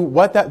into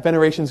what that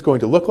veneration is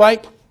going to look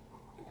like.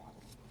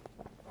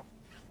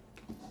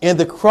 And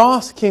the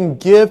cross can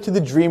give to the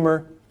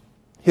dreamer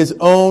his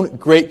own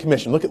great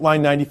commission. Look at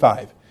line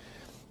 95.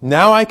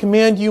 Now I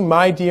command you,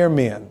 my dear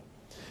man,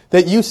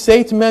 that you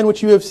say to men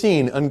what you have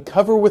seen,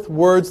 uncover with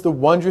words the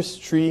wondrous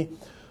tree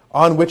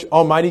on which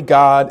Almighty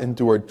God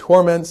endured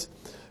torments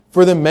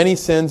for the many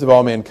sins of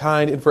all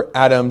mankind and for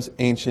Adam's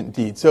ancient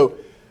deeds. So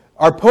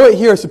our poet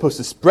here is supposed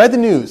to spread the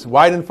news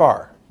wide and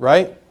far,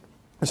 right?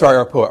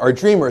 Our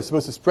dreamer is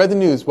supposed to spread the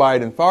news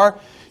wide and far.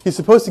 He's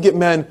supposed to get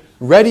men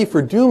ready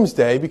for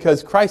doomsday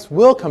because Christ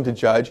will come to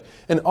judge,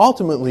 and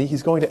ultimately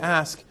he's going to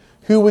ask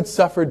who would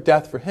suffer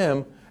death for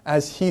him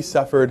as he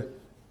suffered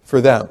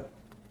for them.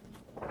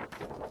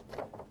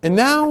 And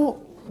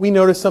now we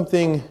notice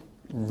something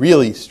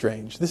really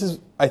strange. This is,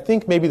 I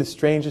think, maybe the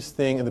strangest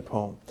thing in the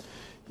poem.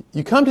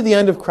 You come to the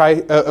end of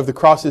the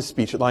cross's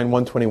speech at line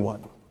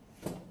 121.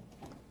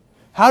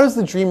 How does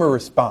the dreamer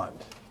respond?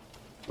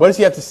 What does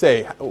he have to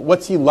say?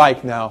 What's he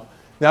like now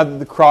that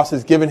the cross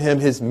has given him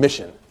his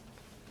mission?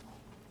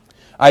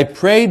 I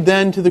prayed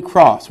then to the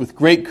cross with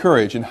great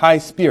courage and high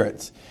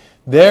spirits.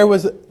 There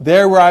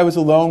where I was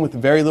alone with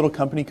very little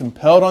company,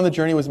 compelled on the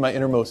journey was my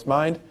innermost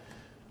mind.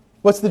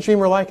 What's the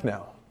dreamer like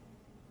now?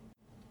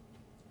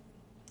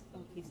 Oh,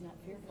 he's not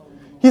fearful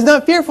anymore. He's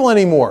not fearful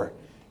anymore.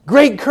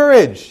 Great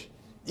courage.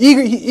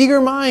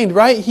 Eager mind,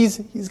 right? He's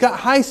got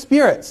high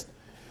spirits.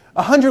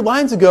 100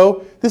 lines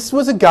ago, this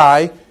was a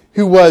guy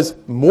who was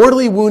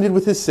mortally wounded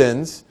with his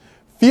sins,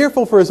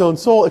 fearful for his own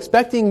soul,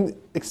 expecting,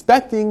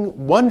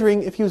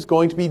 wondering if he was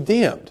going to be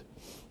damned.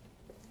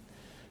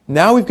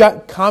 Now we've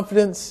got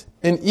confidence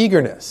and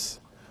eagerness.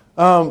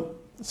 So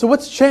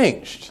what's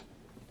changed?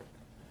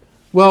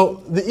 Well,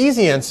 the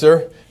easy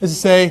answer is to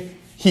say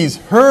he's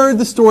heard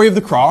the story of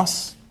the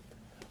cross,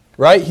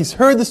 right? He's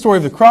heard the story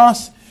of the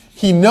cross.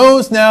 He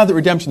knows now that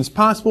redemption is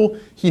possible.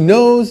 He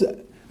knows,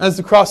 as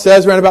the cross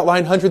says around about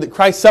line 100, that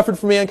Christ suffered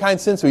for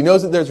mankind's sin, so he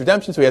knows that there's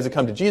redemption, so he has a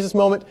come to Jesus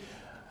moment.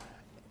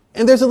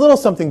 And there's a little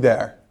something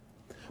there.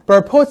 But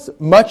our poet's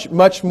much,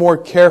 much more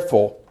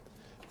careful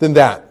than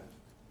that.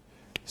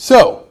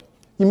 So,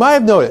 you might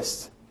have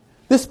noticed,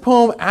 this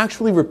poem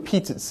actually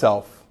repeats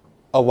itself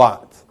a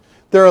lot.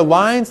 There are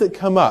lines that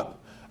come up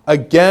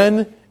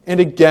again and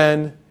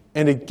again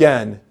and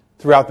again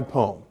throughout the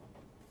poem.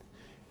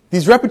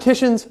 These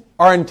repetitions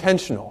are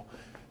intentional.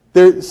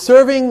 They're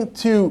serving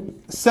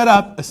to set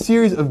up a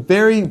series of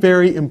very,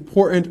 very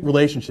important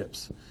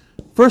relationships.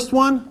 First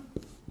one,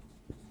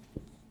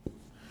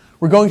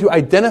 we're going to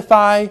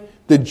identify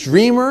the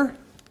dreamer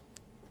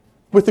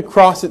with the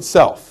cross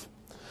itself.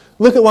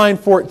 Look at line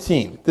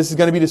 14. This is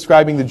going to be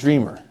describing the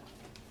dreamer.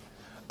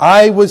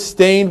 I was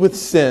stained with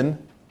sin,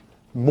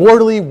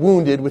 mortally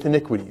wounded with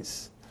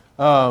iniquities.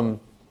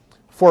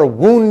 For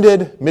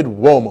wounded mid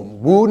womum,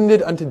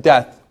 wounded unto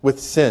death with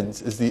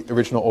sins is the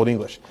original Old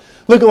English.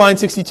 Look at line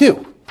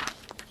 62.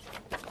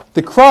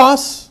 The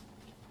cross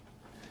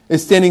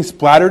is standing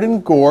splattered in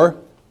gore,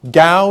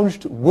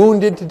 gouged,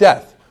 wounded to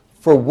death.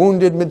 For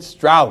wounded mid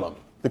stralum.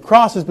 The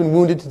cross has been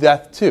wounded to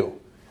death too.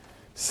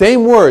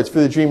 Same words for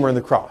the dreamer and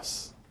the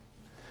cross.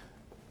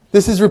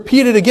 This is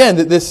repeated again,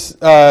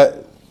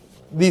 that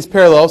these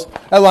parallels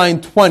at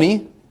line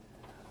 20.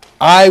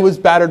 I was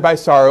battered by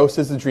sorrow,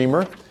 says the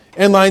dreamer.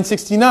 And line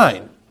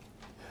 69.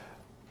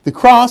 The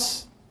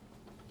cross,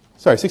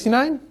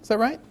 69? Is that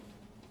right?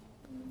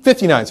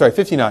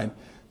 59.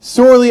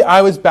 Sorely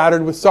I was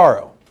battered with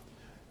sorrow.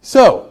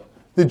 So,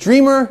 the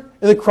dreamer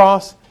and the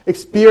cross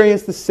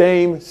experience the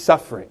same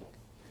suffering.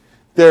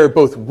 They're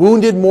both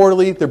wounded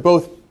mortally. They're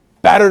both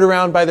battered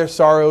around by their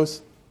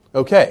sorrows.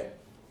 Okay.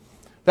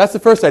 That's the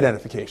first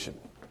identification.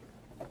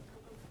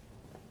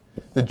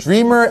 The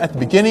dreamer at the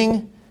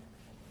beginning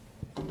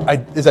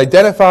is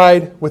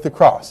identified with the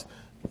cross.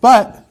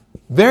 But,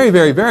 very,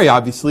 very, very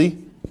obviously,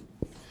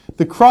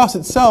 the cross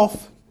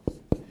itself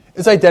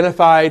is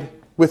identified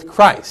with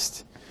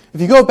Christ. If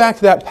you go back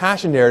to that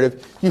Passion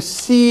narrative, you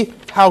see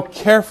how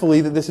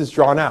carefully that this is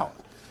drawn out.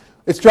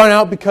 It's drawn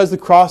out because the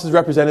cross is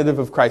representative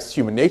of Christ's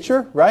human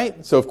nature,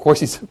 right? So, of course,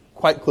 he's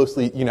quite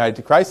closely united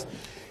to Christ.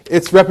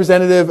 It's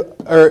representative,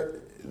 or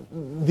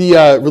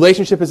the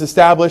relationship is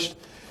established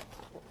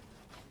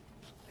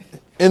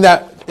in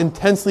that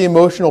intensely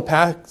emotional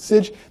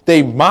passage.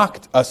 They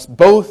mocked us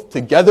both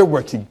together.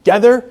 We're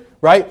together,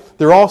 right?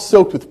 They're all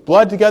soaked with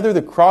blood together.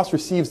 The cross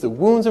receives the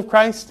wounds of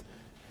Christ.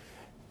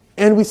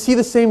 And we see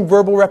the same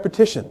verbal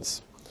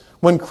repetitions.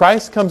 When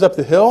Christ comes up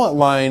the hill at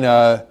line,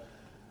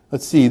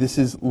 this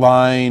is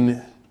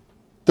line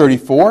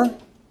 34,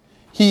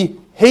 he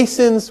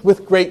hastens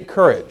with great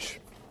courage.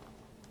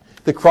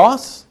 The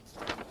cross,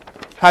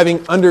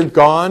 having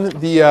undergone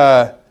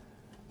the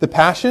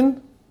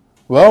passion,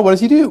 well, what does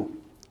he do?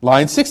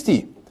 Line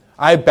 60,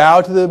 I bow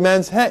to the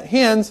men's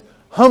hands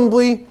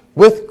humbly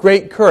with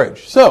great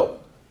courage. So,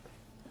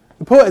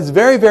 the poet has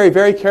very, very,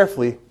 very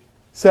carefully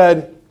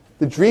said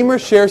the dreamer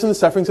shares in the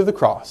sufferings of the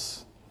cross.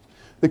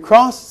 The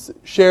cross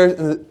shares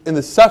in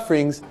the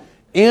sufferings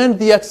and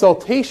the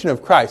exaltation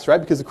of Christ, right?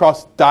 Because the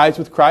cross dies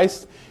with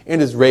Christ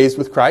and is raised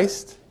with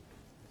Christ.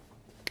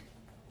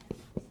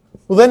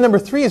 Well, then number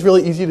 3 is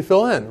really easy to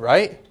fill in,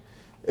 right?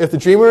 If the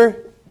dreamer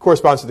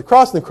corresponds to the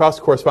cross and the cross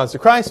corresponds to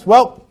Christ,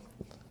 well,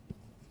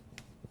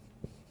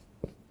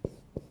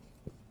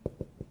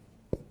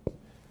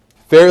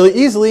 fairly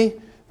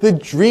easily, the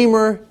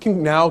dreamer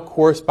can now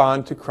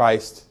correspond to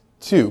Christ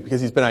too,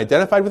 because he's been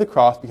identified with the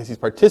cross, because he's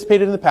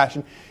participated in the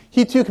passion.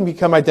 He too can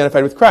become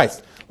identified with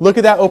Christ. Look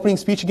at that opening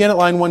speech again at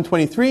line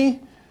 123.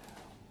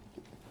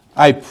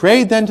 I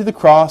prayed then to the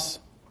cross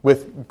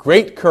with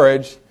great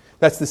courage.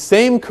 That's the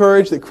same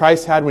courage that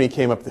Christ had when he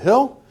came up the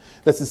hill.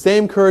 That's the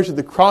same courage that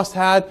the cross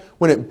had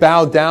when it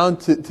bowed down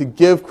to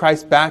give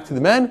Christ back to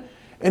the men.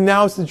 And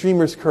now it's the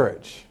dreamer's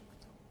courage,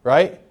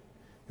 right?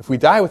 If we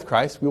die with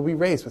Christ, we will be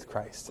raised with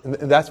Christ. And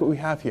that's what we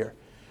have here.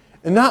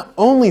 And not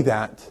only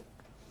that,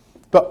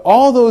 but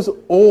all those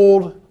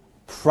old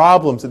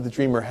problems that the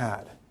dreamer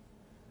had,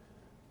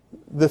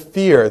 the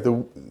fear,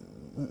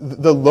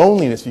 the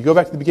loneliness, if you go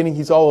back to the beginning,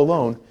 he's all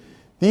alone,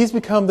 these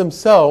become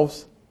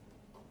themselves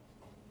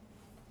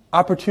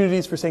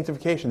opportunities for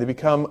sanctification. They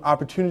become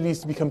opportunities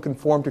to become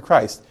conformed to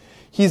Christ.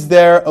 He's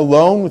there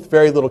alone with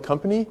very little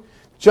company,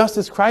 just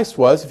as Christ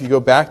was. If you go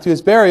back to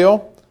his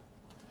burial,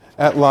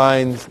 at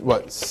line,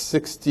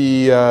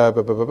 60, This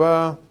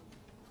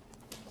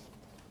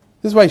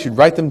is why you should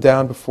write them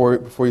down before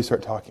you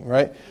start talking,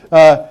 right?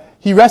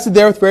 He rested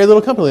there with very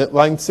little company, at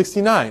line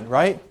 69,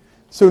 right?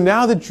 So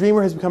now the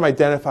dreamer has become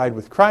identified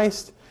with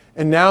Christ,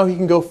 and now he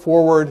can go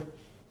forward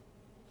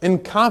in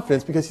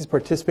confidence because he's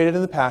participated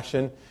in the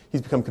passion.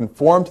 He's become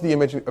conformed to the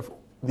image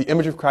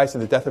of Christ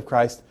and the death of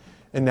Christ,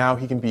 and now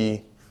he can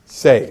be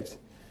saved.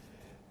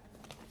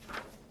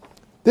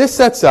 This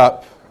sets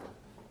up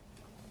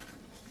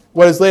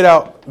what is laid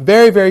out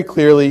very, very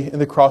clearly in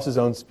the cross's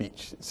own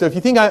speech. So if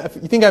you think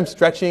I'm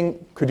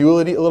stretching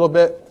credulity a little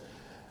bit,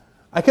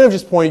 I could have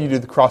just pointed you to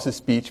the cross's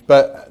speech,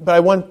 but I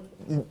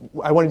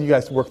wanted you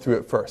guys to work through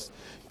it first.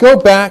 Go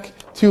back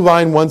to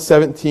line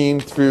 117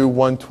 through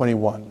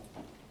 121.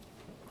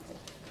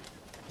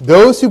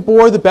 Those who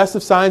bore the best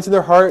of signs in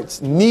their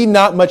hearts need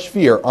not much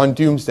fear on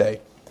doomsday.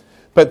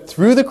 But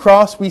through the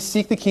cross we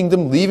seek the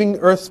kingdom, leaving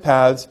earth's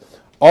paths,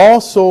 all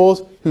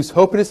souls whose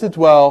hope it is to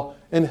dwell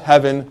in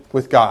heaven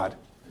with God.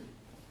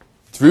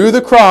 Through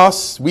the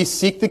cross, we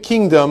seek the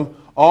kingdom,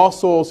 all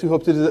souls who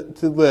hope to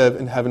live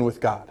in heaven with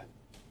God.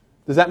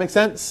 Does that make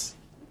sense?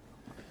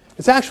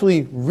 It's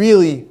actually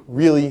really,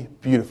 really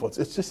beautiful.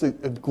 It's just a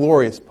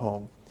glorious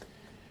poem.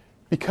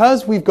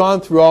 Because we've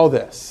gone through all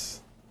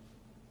this,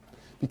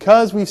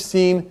 because we've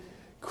seen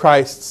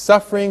Christ's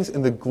sufferings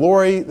and the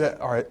glory that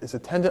is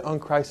attendant on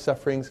Christ's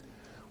sufferings,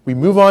 we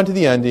move on to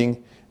the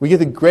ending. We get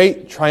the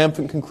great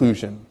triumphant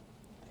conclusion.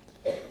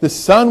 The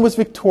Son was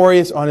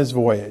victorious on his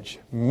voyage,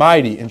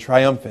 mighty and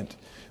triumphant.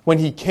 When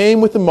he came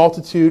with the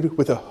multitude,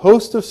 with a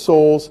host of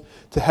souls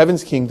to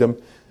heaven's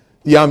kingdom,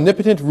 the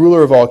omnipotent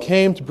ruler of all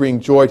came to bring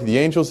joy to the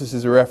angels. This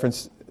is a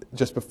reference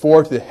just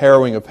before to the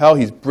harrowing of hell.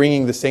 He's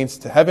bringing the saints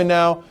to heaven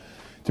now,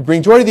 to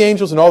bring joy to the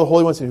angels and all the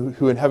holy ones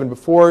who in heaven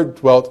before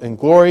dwelt in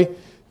glory.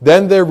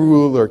 Then their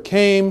ruler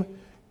came,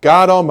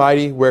 God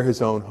Almighty, where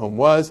his own home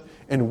was,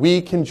 and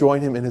we can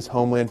join him in his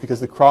homeland because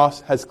the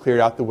cross has cleared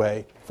out the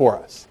way for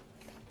us.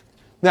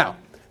 Now,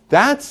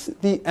 that's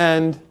the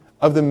end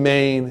of the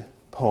main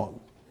poem.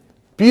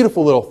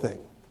 Beautiful little thing.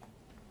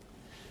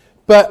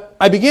 But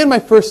I began my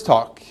first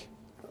talk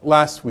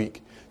last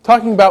week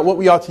talking about what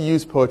we ought to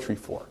use poetry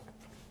for.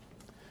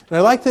 And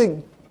I'd like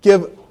to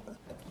give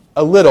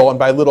a little, and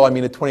by little I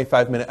mean a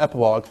 25-minute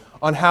epilogue,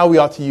 on how we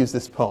ought to use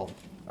this poem.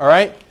 All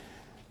right?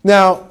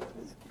 Now,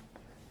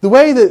 the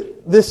way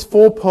that this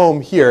full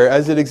poem here,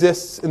 as it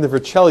exists in the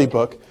Vercelli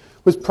book,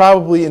 was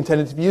probably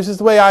intended to be used is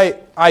the way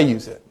I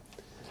use it.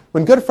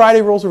 When Good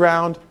Friday rolls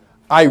around,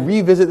 I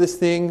revisit this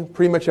thing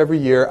pretty much every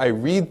year. I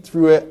read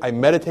through it. I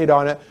meditate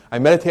on it. I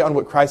meditate on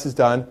what Christ has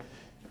done.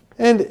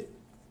 And,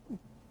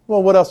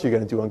 well, what else are you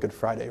going to do on Good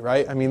Friday,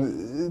 right? I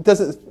mean,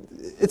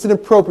 it's an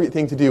appropriate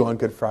thing to do on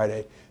Good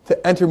Friday,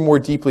 to enter more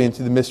deeply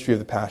into the mystery of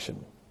the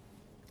Passion.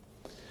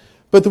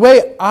 But the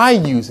way I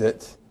use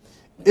it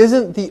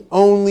isn't the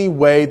only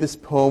way this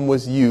poem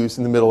was used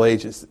in the Middle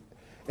Ages.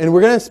 And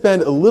we're going to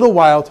spend a little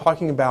while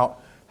talking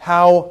about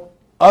how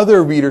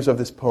other readers of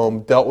this poem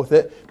dealt with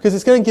it, because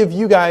it's going to give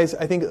you guys,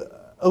 I think,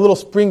 a little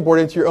springboard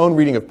into your own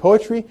reading of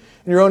poetry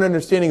and your own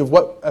understanding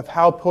of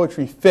how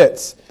poetry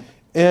fits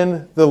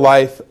in the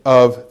life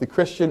of the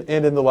Christian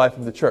and in the life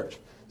of the church.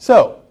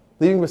 So,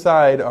 leaving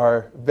beside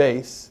our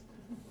vase,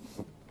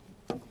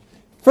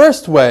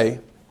 First way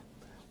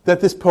that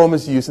this poem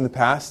is used in the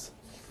past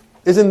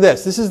is in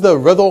this. This is the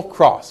Rhyddle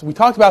Cross. We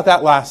talked about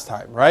that last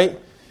time, right?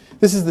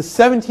 This is the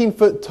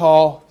 17-foot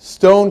tall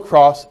stone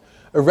cross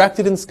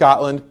erected in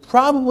Scotland,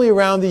 probably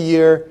around the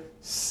year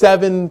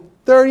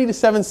 730 to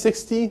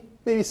 760,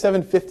 maybe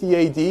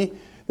 750 AD.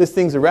 This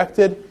thing's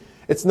erected.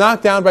 It's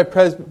knocked down by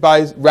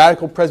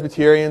radical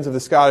Presbyterians of the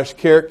Scottish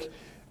Kirk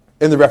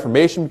in the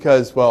Reformation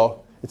because,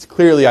 well, it's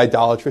clearly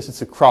idolatrous.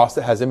 It's a cross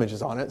that has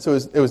images on it. So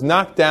it was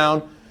knocked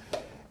down.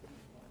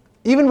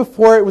 Even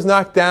before it was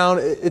knocked down,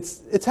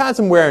 it's had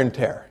some wear and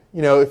tear.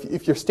 You know,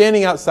 if you're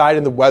standing outside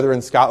in the weather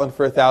in Scotland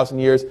for 1,000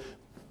 years,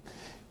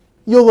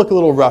 you'll look a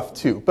little rough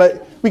too.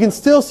 But we can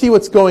still see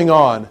what's going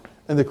on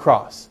in the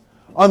cross.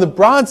 On the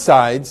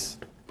broadsides,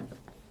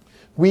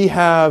 we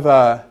have,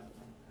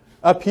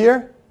 up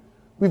here,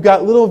 we've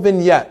got little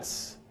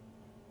vignettes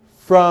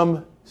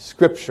from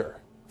Scripture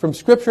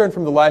and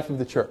from the life of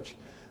the church.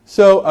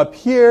 So up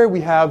here,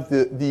 we have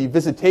the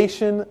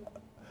visitation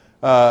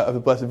of the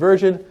Blessed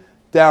Virgin.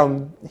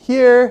 Down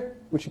here,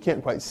 which you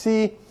can't quite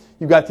see,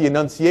 you've got the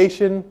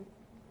Annunciation,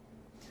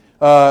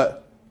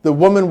 the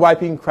woman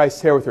wiping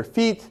Christ's hair with her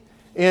feet,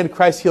 and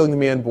Christ healing the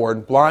man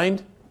born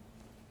blind.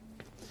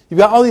 You've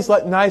got all these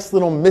nice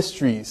little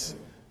mysteries,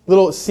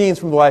 little scenes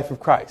from the life of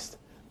Christ.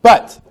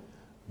 But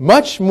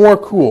much more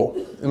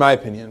cool, in my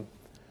opinion,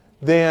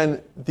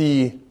 than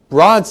the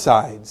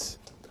broadsides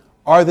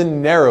are the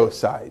narrow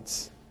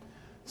sides.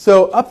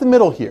 So up the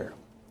middle here,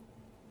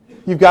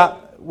 you've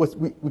got what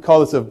we call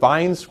this a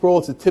vine scroll.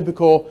 It's a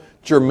typical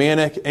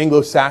Germanic,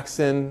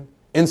 Anglo-Saxon,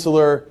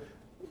 insular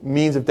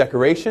means of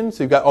decoration.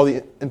 So you've got all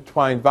the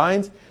entwined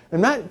vines. I'm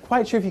not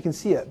quite sure if you can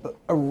see it, but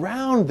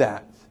around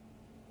that,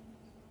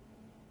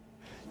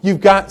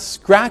 you've got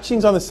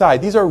scratchings on the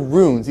side. These are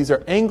runes. These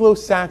are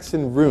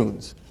Anglo-Saxon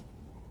runes.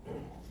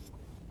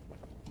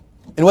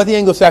 And what the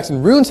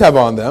Anglo-Saxon runes have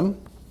on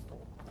them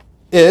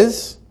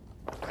is,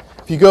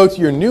 if you go to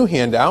your new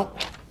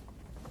handout,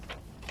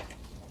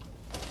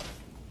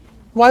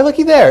 why,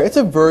 looky there. It's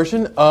a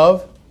version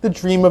of the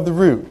Dream of the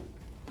Rood.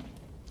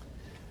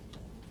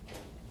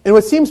 And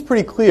what seems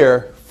pretty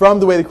clear from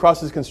the way the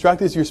cross is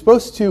constructed is you're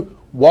supposed to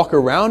walk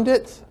around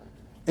it,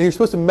 and you're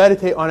supposed to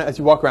meditate on it as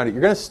you walk around it.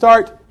 You're going to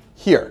start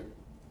here,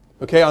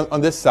 okay, on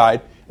this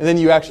side, and then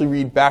you actually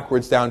read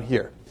backwards down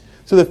here.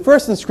 So the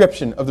first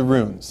inscription of the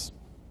runes.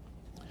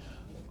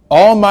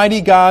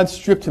 Almighty God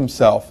stripped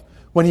himself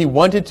when he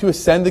wanted to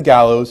ascend the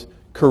gallows,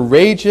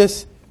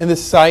 courageous in the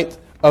sight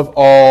of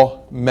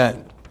all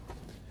men.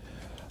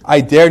 I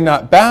dared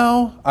not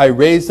bow, I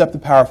raised up the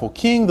powerful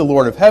King, the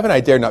Lord of heaven, I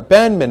dared not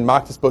bend, men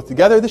mocked us both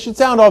together. This should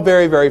sound all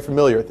very, very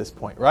familiar at this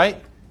point,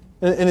 right?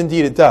 And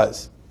indeed it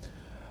does.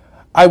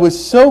 I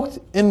was soaked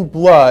in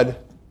blood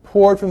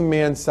poured from the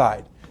man's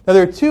side. Now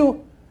there are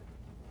two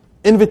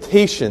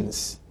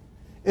invitations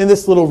in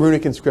this little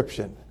runic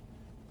inscription.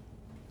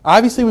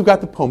 Obviously we've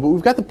got the poem, but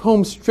we've got the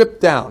poem stripped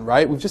down,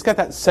 right? We've just got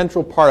that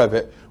central part of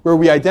it where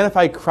we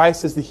identify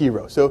Christ as the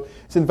hero. So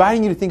it's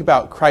inviting you to think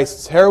about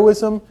Christ's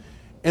heroism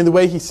and the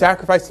way he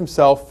sacrificed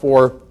himself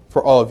for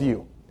all of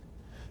you.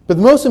 But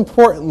the most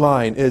important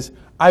line is,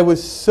 I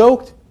was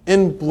soaked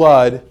in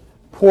blood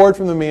poured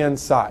from the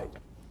man's side.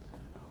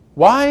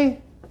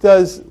 Why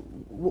is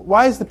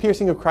the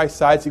piercing of Christ's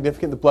side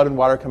significant, the blood and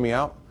water coming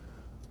out?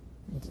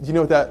 Do you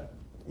know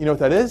what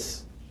that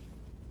is?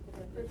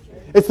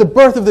 It's the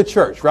birth of the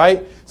church,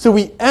 right? So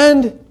we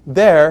end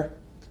there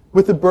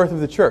with the birth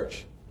of the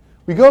church.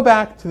 We go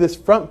back to this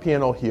front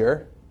panel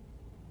here.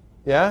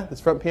 Yeah,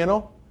 this front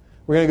panel.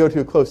 We're going to go to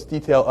a close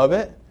detail of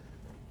it.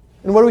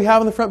 And what do we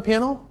have on the front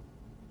panel?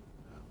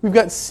 We've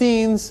got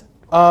scenes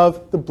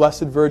of the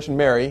Blessed Virgin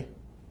Mary,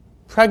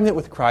 pregnant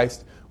with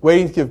Christ,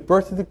 waiting to give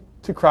birth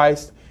to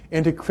Christ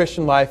and to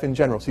Christian life in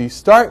general. So you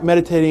start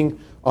meditating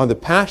on the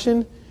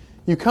Passion.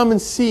 You come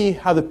and see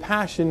how the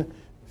Passion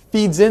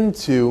feeds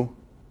into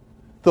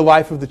the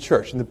life of the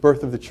church and the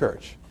birth of the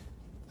church.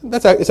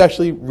 It's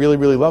actually really,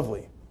 really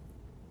lovely.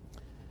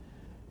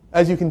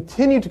 As you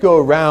continue to go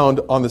around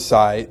on the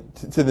side,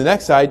 to the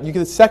next side, you get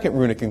the second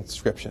runic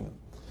inscription.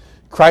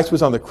 Christ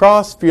was on the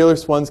cross,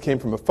 fearless ones came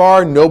from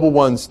afar, noble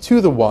ones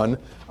to the one.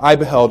 I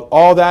beheld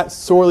all that,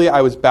 sorely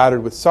I was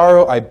battered with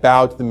sorrow, I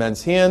bowed to the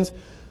men's hands.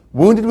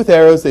 Wounded with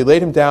arrows, they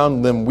laid him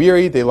down, limb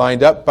weary, they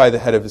lined up by the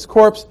head of his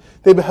corpse.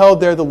 They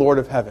beheld there the Lord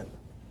of heaven.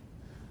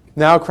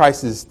 Now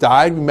Christ has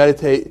died, we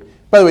meditate.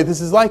 By the way,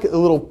 this is like a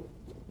little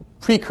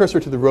precursor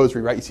to the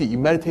rosary, right? You see, you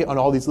meditate on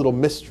all these little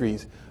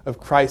mysteries of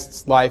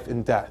Christ's life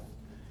and death.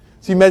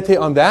 So you meditate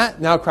on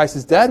that. Now Christ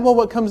is dead. Well,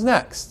 what comes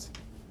next?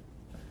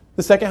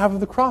 The second half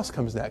of the cross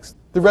comes next.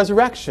 The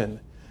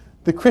resurrection.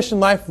 The Christian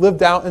life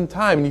lived out in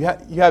time.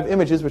 And you have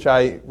images, which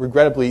I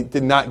regrettably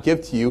did not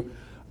give to you,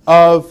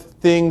 of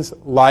things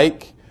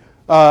like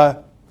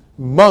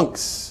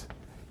monks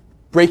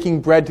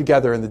breaking bread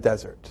together in the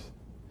desert.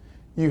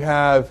 You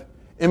have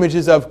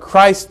images of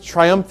Christ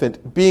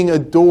triumphant, being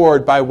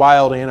adored by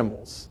wild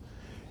animals.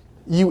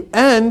 You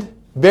end,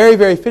 very,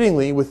 very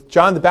fittingly, with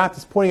John the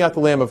Baptist pointing out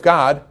the Lamb of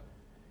God.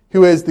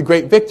 who is the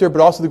great victor,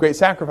 but also the great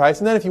sacrifice.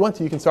 And then if you want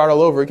to, you can start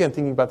all over again,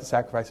 thinking about the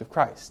sacrifice of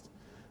Christ.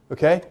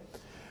 Okay?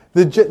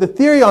 The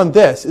theory on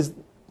this is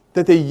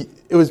that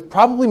it was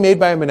probably made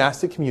by a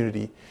monastic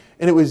community,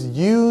 and it was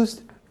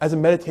used as a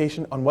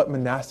meditation on what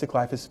monastic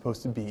life is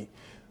supposed to be.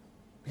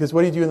 Because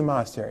what do you do in the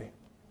monastery?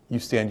 You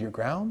stand your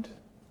ground,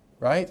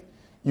 right?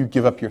 You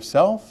give up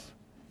yourself,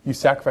 you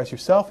sacrifice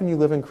yourself, and you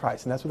live in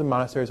Christ. And that's what the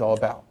monastery is all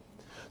about.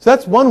 So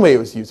that's one way it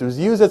was used. It was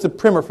used as a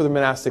primer for the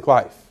monastic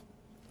life.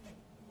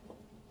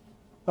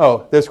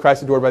 Oh, there's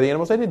Christ adored by the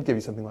animals. I did give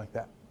you something like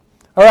that.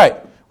 All right,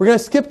 we're going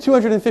to skip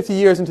 250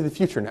 years into the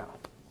future now.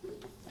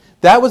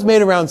 That was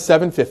made around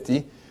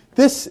 750.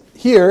 This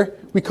here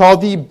we call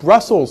the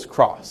Brussels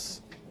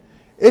cross.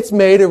 It's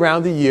made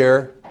around the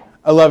year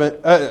around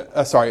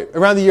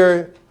the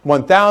year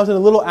 1000, a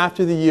little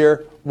after the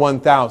year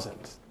 1000.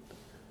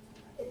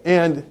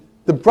 And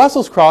the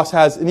Brussels cross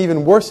has an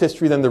even worse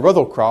history than the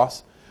Reuel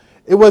cross.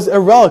 It was a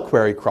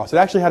reliquary cross. It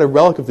actually had a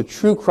relic of the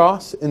true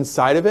cross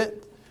inside of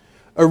it.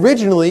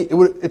 Originally,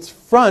 its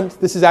front,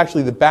 this is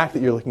actually the back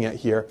that you're looking at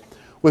here,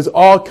 was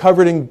all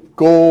covered in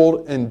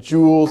gold and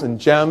jewels and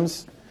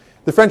gems.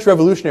 The French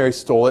revolutionaries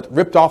stole it,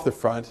 ripped off the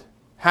front,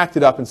 hacked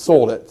it up and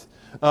sold it.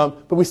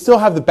 But we still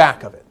have the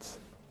back of it.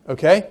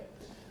 Okay?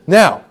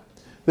 Now,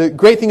 the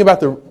great thing about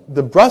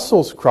the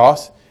Brussels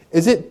cross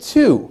is it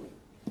too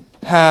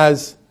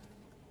has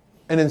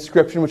an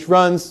inscription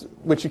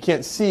which you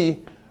can't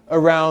see,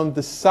 around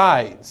the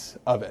sides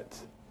of it.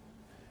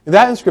 And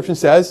that inscription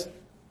says,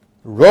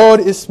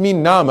 Rod is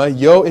mijn name,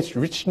 jo is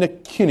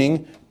richne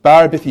kuning,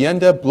 bar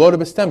befienda bloede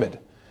bestemmed.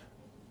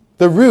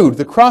 The Rood,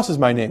 the cross is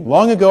my name.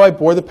 Long ago I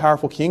bore the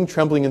powerful king,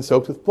 trembling and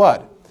soaked with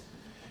blood.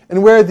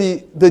 And where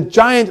the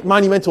giant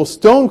monumental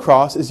stone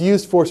cross is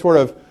used for sort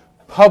of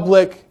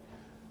public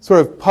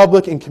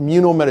and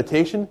communal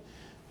meditation,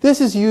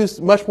 this is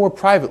used much more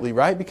privately,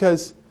 right?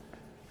 Because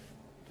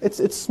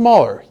it's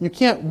smaller. You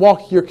can't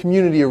walk your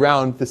community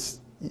around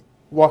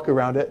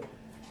it.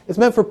 It's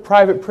meant for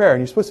private prayer,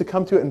 and you're supposed to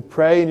come to it and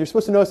pray, and you're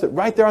supposed to notice that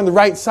right there on the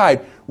right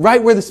side,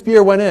 right where the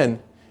spear went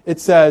in, it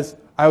says,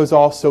 I was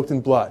all soaked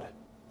in blood.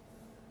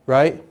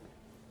 Right?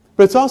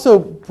 But it's also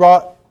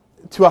brought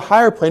to a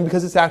higher plane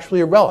because it's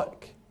actually a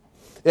relic.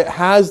 It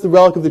has the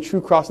relic of the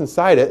true cross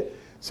inside it,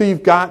 so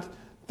you've got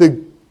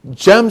the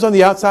gems on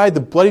the outside, the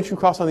bloody true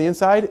cross on the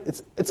inside.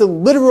 It's a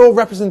literal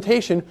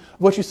representation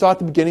of what you saw at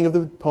the beginning of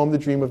the poem, The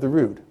Dream of the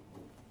Rood.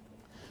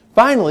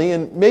 Finally,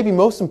 and maybe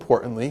most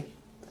importantly,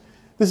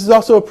 this is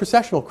also a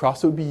processional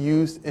cross that would be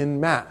used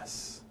in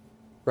Mass.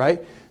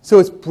 Right? So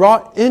it's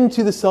brought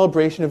into the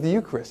celebration of the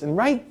Eucharist. And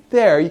right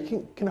there,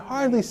 you can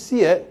hardly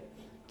see it.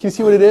 Can you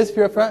see what it is if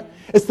you're up front?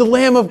 It's the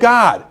Lamb of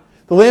God.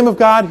 The Lamb of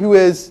God who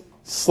is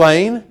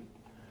slain,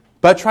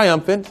 but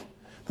triumphant.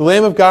 The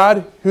Lamb of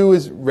God who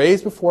is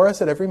raised before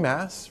us at every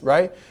Mass,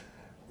 right?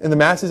 And the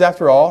Mass is,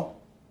 after all,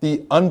 the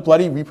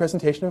unbloody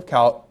representation of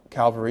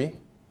Calvary.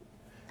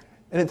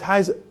 And it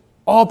ties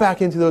all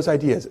back into those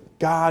ideas.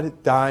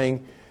 God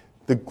dying,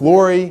 the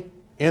glory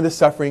and the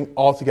suffering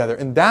all together.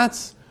 And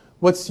that's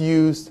what's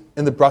used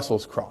in the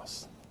Brussels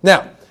cross.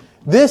 Now,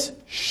 this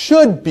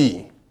should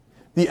be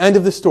the end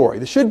of the story.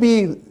 This should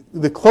be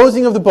the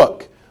closing of the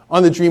book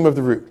on the Dream of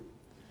the Rood.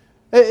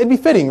 It'd be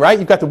fitting, right?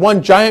 You've got the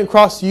one giant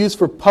cross used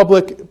for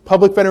public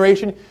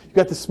veneration. You've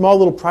got the small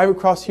little private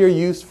cross here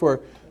used for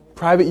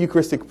private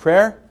Eucharistic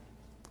prayer.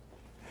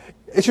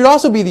 It should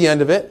also be the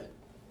end of it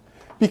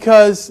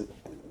because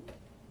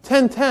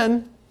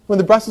 1010, when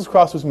the Brussels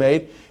cross was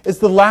made, is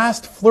the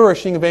last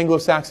flourishing of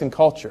Anglo-Saxon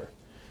culture.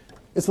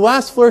 It's the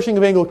last flourishing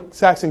of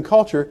Anglo-Saxon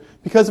culture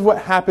because of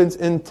what happens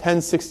in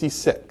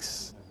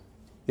 1066.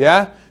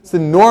 Yeah? It's the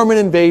Norman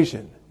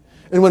invasion.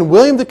 And when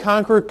William the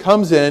Conqueror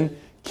comes in,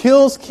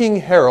 kills King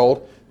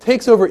Harold,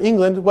 takes over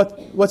England,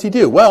 what's he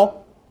do?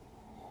 Well,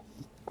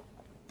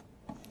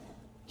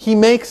 he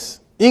makes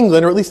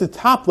England, or at least the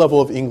top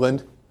level of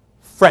England,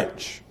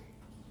 French.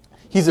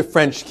 He's a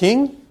French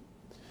king.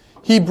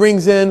 He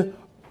brings in,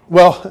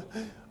 well,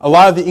 a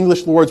lot of the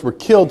English lords were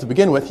killed to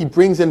begin with. He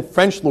brings in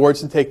French lords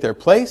to take their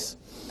place.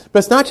 But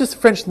it's not just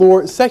French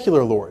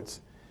secular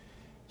lords.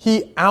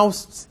 He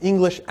ousts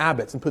English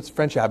abbots and puts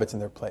French abbots in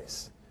their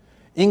place.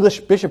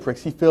 English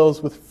bishoprics he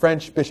fills with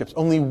French bishops.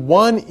 Only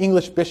one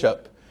English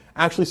bishop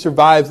actually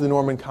survives the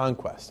Norman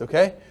conquest,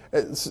 okay?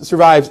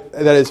 Survives,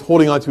 that is,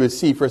 holding on to his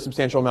seat for a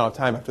substantial amount of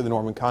time after the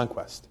Norman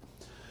conquest.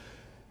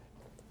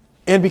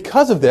 And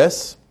because of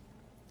this,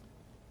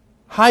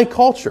 high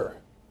culture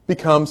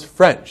becomes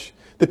French.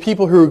 The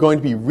people who are going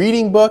to be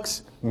reading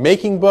books,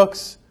 making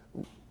books,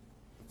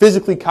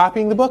 physically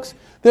copying the books,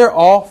 they're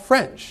all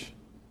French.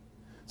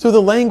 So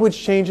the language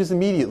changes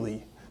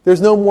immediately.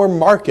 There's no more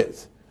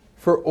market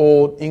for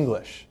Old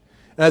English.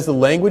 And as the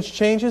language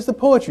changes, the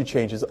poetry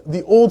changes.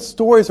 The old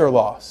stories are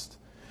lost.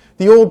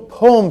 The old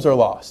poems are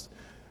lost.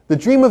 The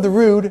Dream of the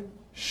Rood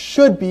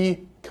should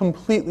be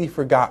completely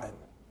forgotten.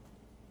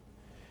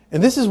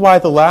 And this is why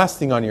the last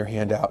thing on your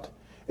handout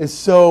is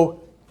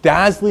so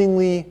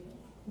dazzlingly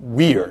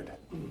weird.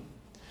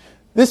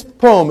 This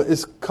poem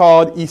is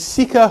called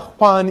Isika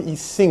Juan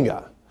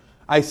Isinga.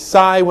 I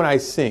sigh when I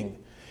sing.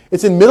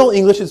 It's in Middle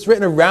English. It's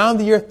written around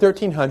the year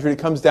 1300. It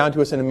comes down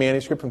to us in a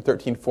manuscript from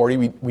 1340.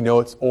 We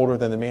know it's older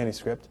than the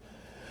manuscript.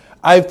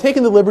 I've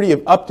taken the liberty of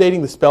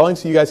updating the spelling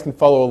so you guys can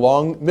follow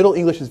along. Middle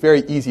English is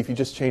very easy if you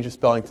just change the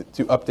spelling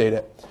to update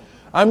it.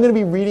 I'm going to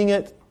be reading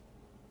it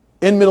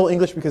in Middle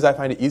English because I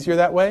find it easier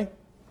that way.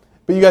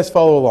 But you guys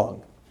follow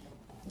along.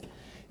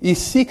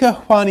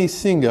 Isika Juani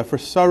Singa for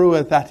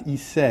Sarua that I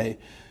say.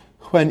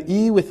 When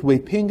I with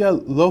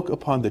Wepinga look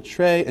upon the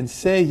tray and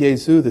say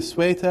Jesu the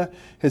Sweta,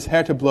 his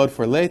hair to blood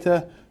for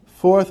later,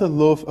 for the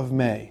loaf of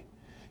May.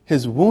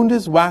 His wound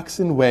is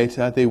waxen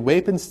waiter, they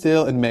wapen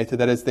still and meta,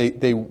 that is,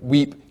 they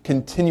weep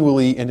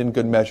continually and in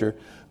good measure.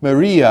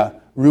 Maria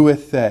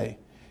rueth they.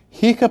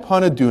 Hik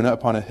upon a duna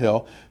upon a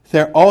hill,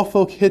 there all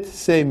folk hit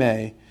say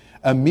may.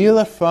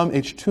 Amila from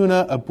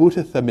Ichtuna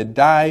abuteth the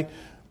midday,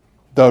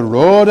 the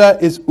roda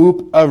is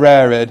up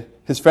ararid,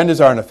 his friend is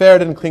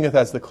Arnaferid and clingeth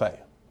as the clay.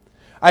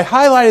 I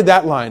highlighted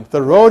that line,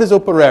 the road is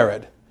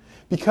operarid,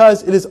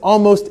 because it is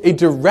almost a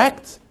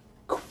direct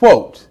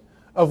quote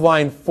of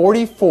line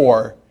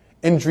 44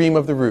 in Dream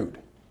of the Rood.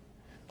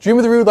 Dream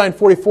of the Rood, line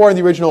 44 in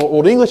the original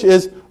Old English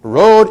is,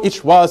 road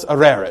ich was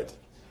ararid.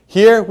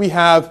 Here we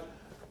have,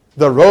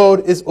 the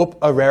road is up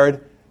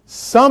ararid.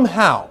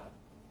 Somehow,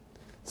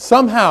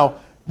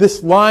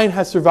 this line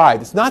has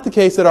survived. It's not the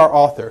case that our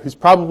author, who's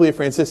probably a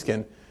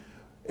Franciscan,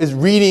 is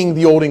reading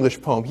the Old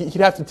English poem. He'd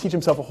have to teach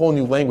himself a whole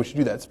new language to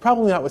do that. It's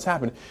probably not what's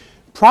happened.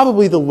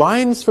 Probably the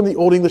lines from the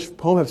Old English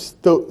poem have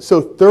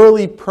so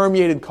thoroughly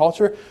permeated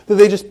culture that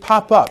they just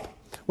pop up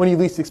when you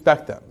least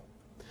expect them.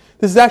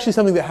 This is actually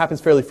something that happens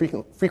fairly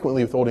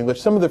frequently with Old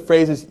English. Some of the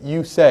phrases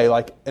you say,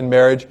 like in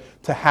marriage,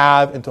 to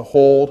have and to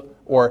hold,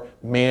 or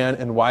man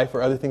and wife,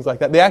 or other things like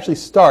that, they actually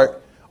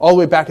start all the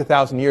way back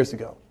 1,000 years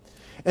ago.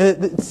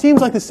 And it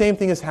seems like the same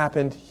thing has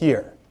happened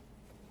here.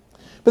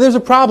 But there's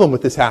a problem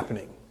with this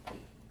happening.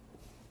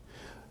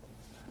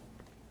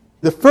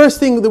 The first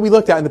thing that we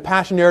looked at in the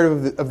Passion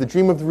narrative of the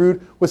Dream of the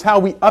Rood was how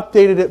we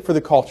updated it for the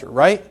culture,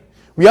 right?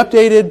 We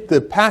updated the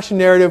Passion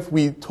narrative.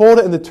 We told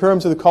it in the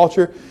terms of the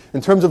culture,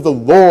 in terms of the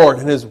Lord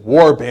and his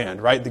war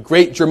band, right? The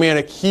great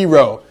Germanic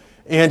hero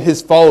and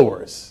his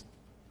followers.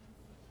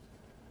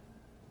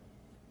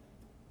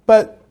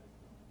 But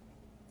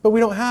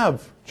we don't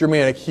have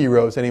Germanic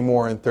heroes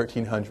anymore in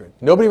 1300.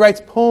 Nobody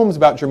writes poems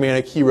about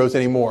Germanic heroes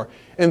anymore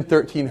in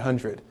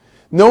 1300.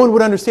 No one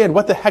would understand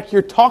what the heck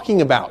you're talking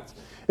about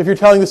if you're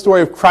telling the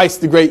story of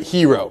Christ the great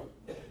hero.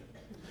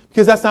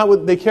 Because that's not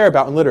what they care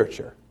about in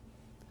literature.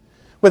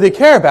 What they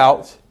care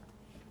about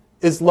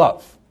is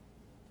love.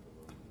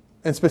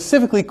 And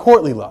specifically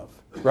courtly love,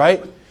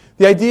 right?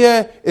 The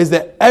idea is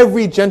that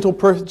every gentle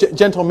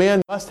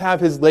man must have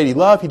his lady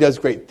love. He does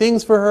great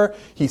things for her.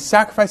 He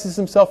sacrifices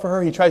himself for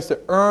her. He tries to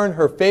earn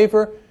her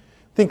favor.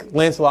 Think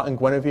Lancelot and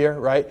Guinevere,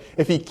 right?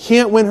 If he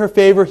can't win her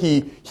favor,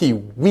 he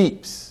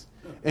weeps.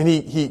 And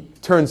he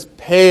turns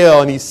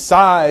pale and he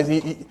sighs.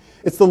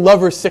 It's the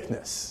lover's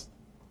sickness.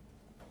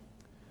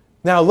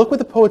 Now, look what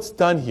the poet's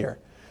done here.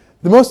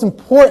 The most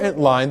important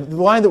line, the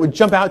line that would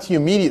jump out to you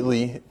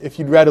immediately if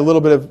you'd read a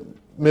little bit of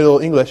Middle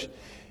English,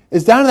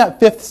 is down in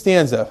that fifth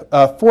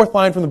stanza, fourth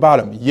line from the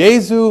bottom.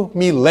 Jesu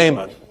mi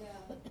Lehman.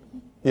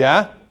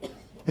 Yeah?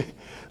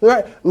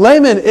 Right.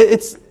 Lehman,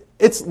 it's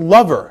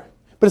lover.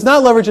 But it's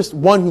not lover just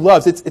one who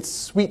loves. It's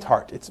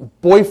sweetheart. It's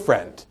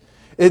boyfriend.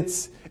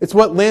 It's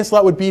what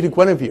Lancelot would be to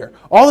Guinevere.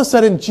 All of a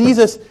sudden,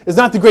 Jesus is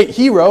not the great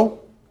hero.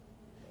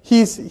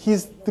 He's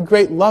the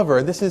great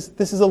lover. This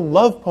is a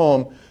love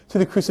poem to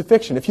the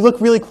crucifixion. If you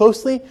look really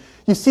closely,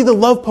 you see the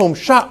love poem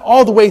shot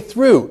all the way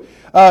through.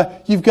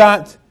 You've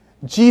got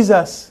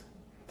Jesus,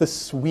 the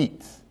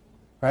sweet,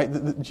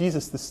 right?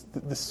 Jesus,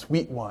 the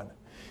sweet one.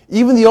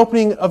 Even the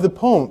opening of the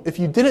poem, if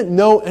you didn't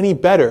know any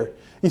better,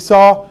 you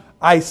saw,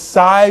 I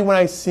sigh when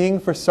I sing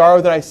for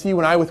sorrow that I see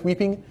when I with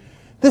weeping.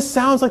 This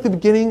sounds like the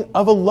beginning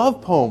of a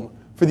love poem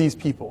for these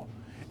people.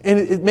 And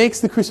it makes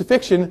the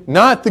crucifixion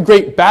not the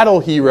great battle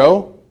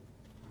hero,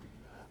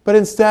 but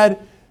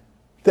instead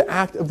the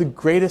act of the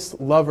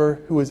greatest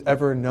lover who has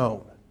ever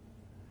known.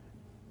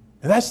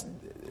 And that's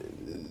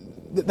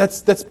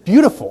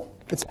beautiful.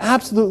 It's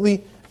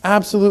absolutely,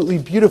 absolutely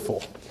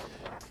beautiful.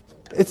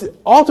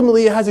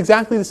 Ultimately, it has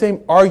exactly the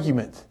same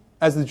argument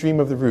as the Dream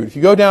of the Rood. If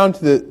you go down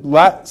to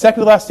the second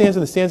to last stanza,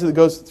 the stanza that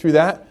goes through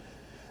that,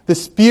 the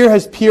spear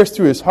has pierced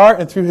through his heart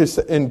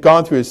and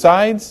gone through his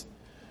sides.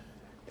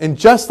 And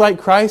just like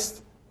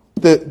Christ,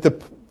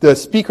 the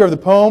speaker of the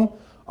poem,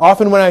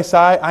 often when I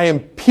sigh, I am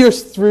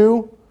pierced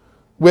through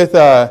with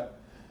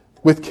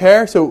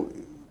care. So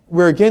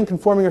we're again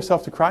conforming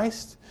ourselves to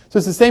Christ. So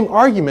it's the same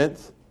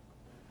argument,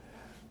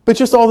 but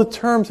just all the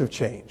terms have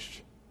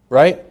changed,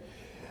 right?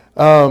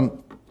 The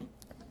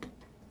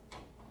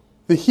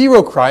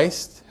hero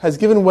Christ has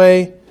given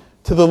way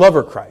to the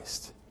lover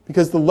Christ,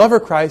 because the lover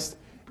Christ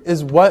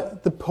is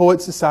what the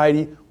poet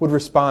society would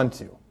respond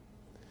to.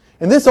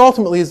 And this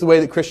ultimately is the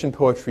way that Christian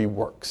poetry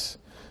works.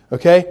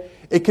 Okay?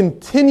 It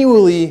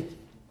continually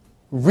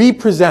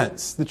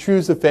represents the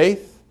truths of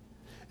faith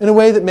in a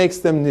way that makes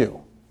them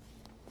new.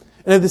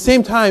 And at the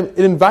same time,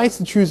 it invites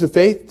the truths of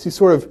faith to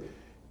sort of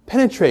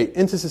penetrate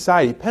into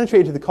society, penetrate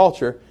into the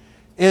culture,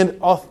 and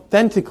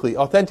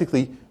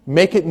authentically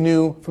make it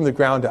new from the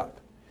ground up.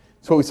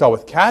 It's what we saw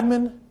with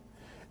Cadman.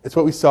 It's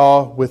what we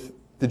saw with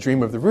the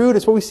Dream of the Rood.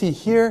 It's what we see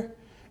here,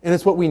 and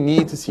it's what we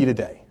need to see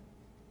today.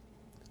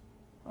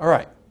 All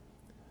right.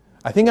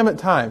 I think I'm at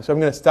time, so I'm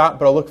going to stop,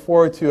 but I'll look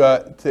forward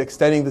to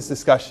extending this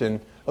discussion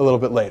a little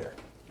bit later.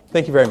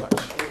 Thank you very much.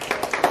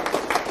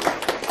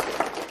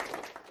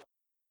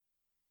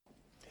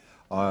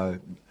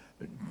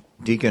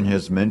 Deacon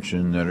has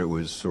mentioned that it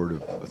was sort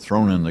of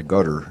thrown in the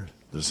gutter,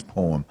 this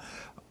poem.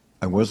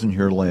 I wasn't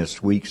here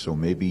last week, so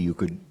maybe you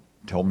could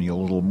tell me a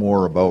little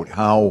more about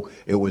how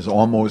it was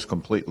almost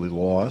completely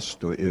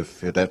lost,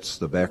 if that's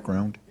the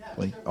background,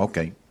 please.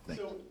 Okay,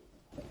 thanks.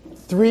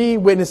 3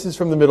 witnesses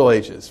from the Middle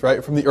Ages,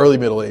 right? From the early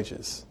Middle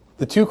Ages.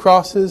 The 2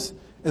 crosses,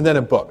 and then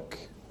a book.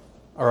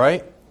 All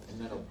right? And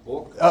then a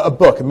book? A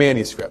book, a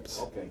manuscript.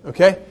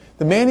 Okay.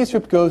 The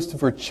manuscript goes to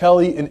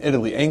Vercelli in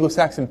Italy.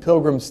 Anglo-Saxon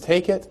pilgrims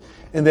take it,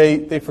 and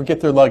they forget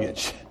their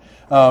luggage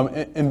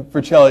in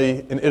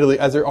Vercelli in Italy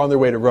as they're on their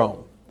way to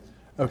Rome.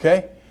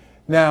 Okay?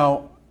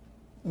 Now,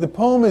 the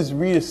poem is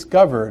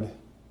rediscovered.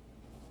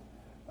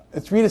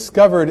 It's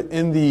rediscovered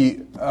in the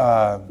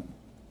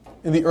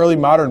early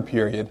modern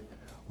period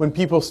when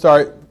people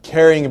start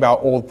caring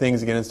about old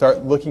things again and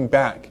start looking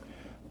back.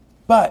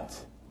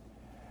 But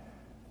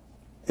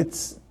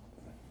it's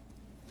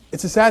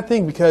a sad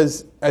thing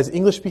because as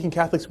English-speaking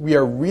Catholics, we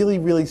are really,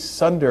 really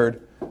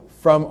sundered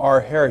from our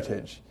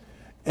heritage.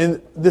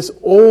 And this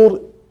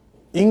old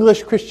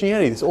English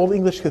Christianity, this old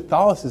English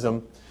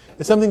Catholicism,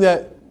 is something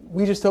that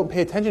we just don't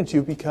pay attention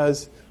to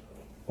because,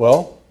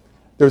 well,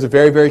 there was a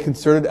very, very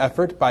concerted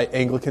effort by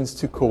Anglicans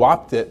to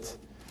co-opt it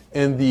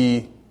in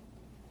the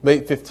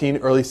late 1500s,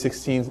 early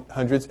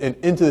 1600s, and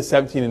into the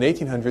 1700s and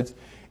 1800s,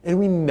 and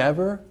we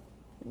never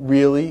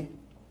really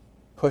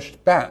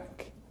pushed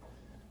back.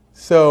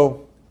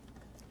 So,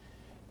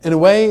 in a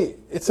way,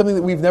 it's something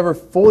that we've never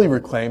fully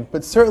reclaimed,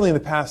 but certainly in the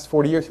past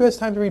 40 years, who has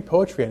time to read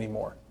poetry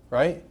anymore,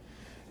 right?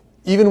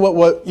 Even what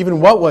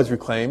was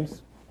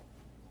reclaimed,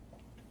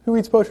 who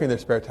reads poetry in their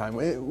spare time?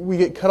 We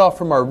get cut off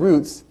from our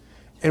roots,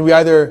 and we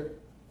either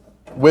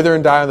wither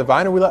and die on the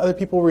vine, or we let other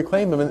people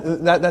reclaim them,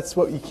 and that's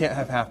what you can't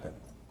have happen.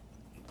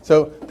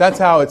 So that's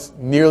how it's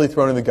nearly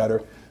thrown in the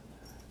gutter.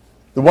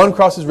 The one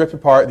cross is ripped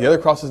apart, the other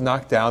cross is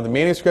knocked down, the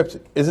manuscript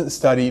isn't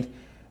studied,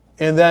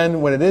 and then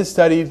when it is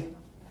studied,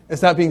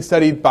 it's not being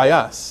studied by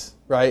us,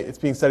 right? It's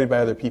being studied by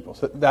other people.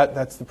 So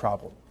that's the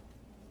problem.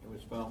 It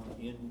was found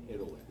in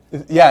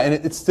Italy. Yeah, and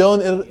it's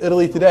still in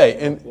Italy today,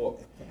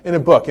 in a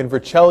book, in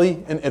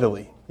Vercelli in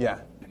Italy. Yeah.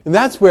 And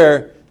that's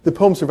where the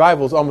poem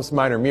survival is almost a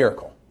minor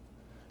miracle.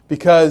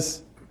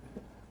 Because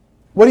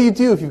what do you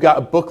do if you've got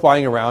a book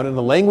lying around in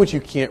a language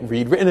you can't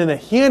read, written in a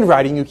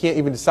handwriting you can't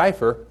even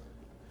decipher?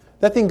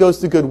 That thing goes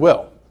to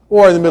Goodwill.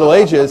 Or in the Middle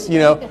Ages,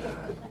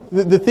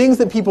 the things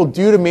that people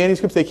do to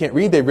manuscripts they can't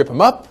read, they rip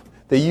them up.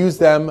 They use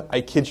them, I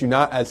kid you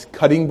not, as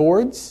cutting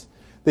boards.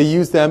 They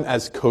use them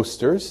as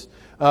coasters.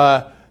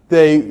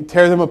 They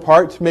tear them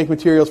apart to make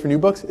materials for new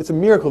books. It's a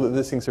miracle that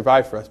this thing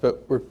survived for us,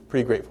 but we're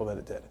pretty grateful that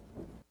it did.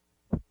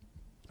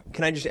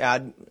 Can I just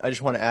add? I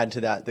just want to add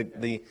to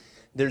that.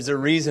 There's a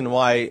reason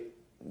why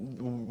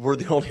we're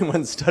the only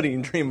ones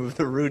studying Dream of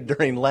the Rood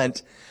during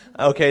Lent.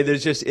 Okay,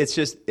 it's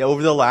just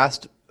over the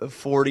last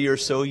 40 or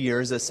so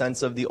years, a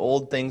sense of the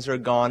old things are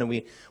gone,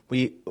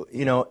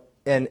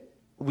 and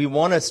we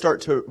want to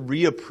start to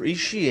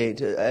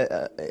reappreciate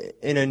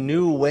in a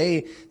new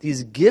way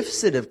these gifts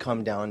that have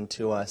come down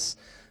to us.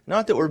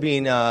 Not that we're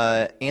being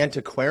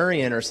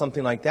antiquarian or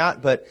something like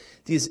that, but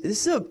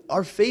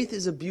our faith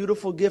is a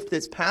beautiful gift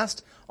that's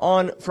passed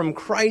on from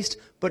Christ,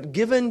 but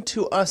given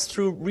to us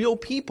through real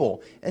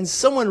people. And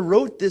someone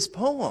wrote this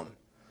poem.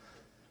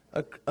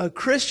 A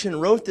Christian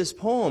wrote this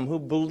poem who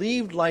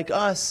believed like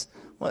us,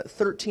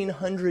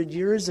 1,300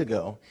 years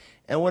ago.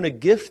 And what a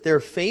gift their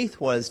faith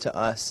was to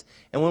us.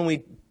 And when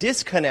we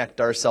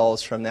disconnect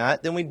ourselves from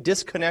that, then we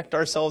disconnect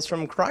ourselves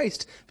from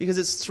Christ, because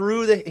it's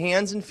through the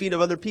hands and feet of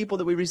other people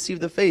that we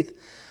receive the faith.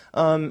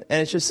 And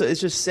it's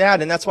just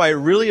sad. And that's why I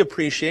really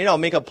appreciate, I'll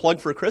make a plug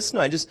for Kristen,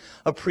 I just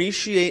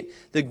appreciate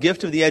the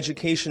gift of the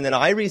education that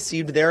I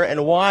received there,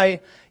 and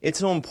why it's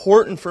so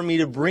important for me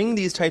to bring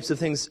these types of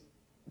things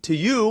to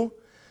you,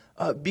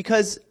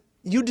 because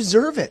you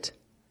deserve it.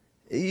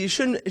 You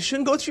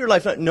shouldn't go through your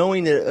life not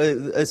knowing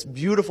that this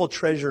beautiful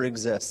treasure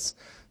exists.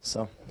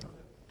 So,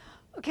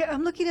 okay,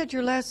 I'm looking at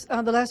your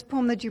the last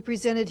poem that you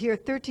presented here,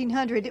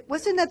 1300.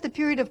 Wasn't that the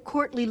period of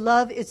courtly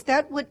love? Is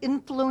that what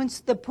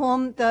influenced the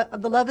poem, the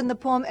love in the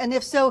poem? And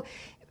if so,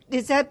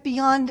 is that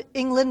beyond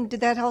England?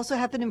 Did that also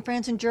happen in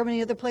France and Germany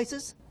and other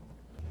places?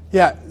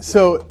 Yeah,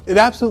 so it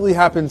absolutely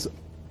happens.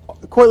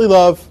 Courtly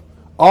love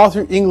all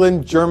through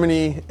England,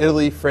 Germany,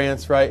 Italy,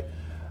 France, right?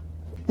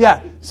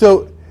 Yeah,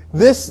 so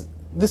this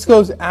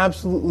goes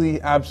absolutely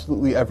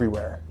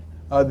everywhere,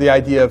 the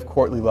idea of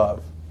courtly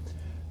love.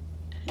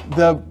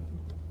 The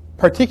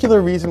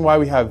particular reason why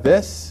we have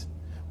this,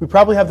 we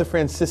probably have the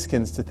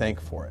Franciscans to thank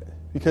for it,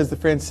 because the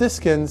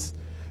Franciscans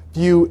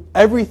view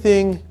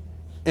everything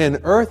and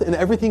earth and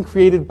everything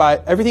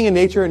in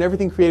nature and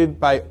everything created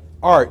by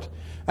art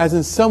as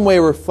in some way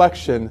a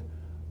reflection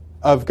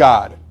of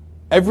God.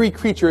 Every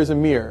creature is a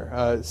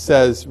mirror,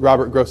 says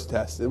Robert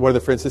Grosseteste, one of the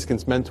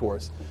Franciscans'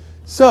 mentors.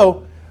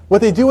 So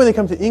what they do when they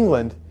come to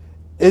England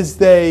is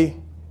they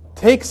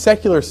take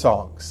secular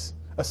songs,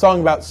 a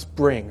song about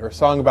spring or a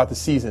song about the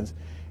seasons,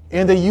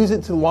 and they use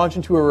it to launch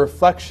into a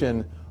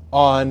reflection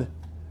on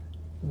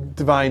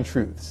divine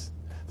truths.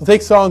 They'll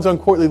take songs on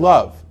courtly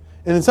love,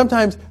 and then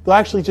sometimes they'll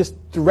actually just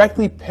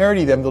directly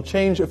parody them. They'll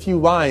change a few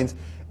lines,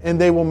 and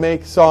they will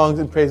make songs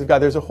in praise of God.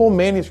 There's a whole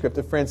manuscript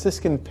of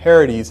Franciscan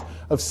parodies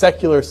of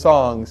secular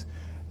songs,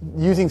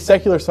 using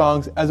secular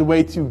songs as a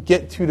way to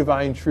get to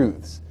divine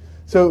truths.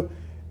 So,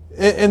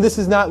 and this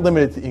is not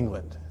limited to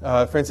England.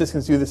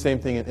 Franciscans do the same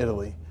thing in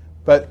Italy.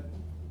 But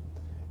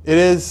it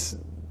is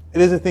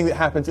a thing that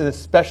happens in a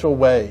special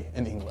way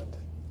in England.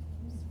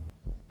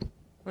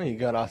 Well, you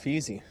got off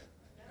easy.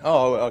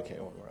 Oh, okay.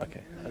 One more.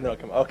 Okay. And then I'll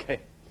come. Okay.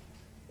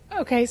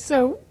 Okay,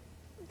 so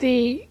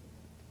the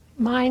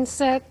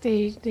mindset,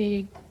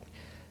 the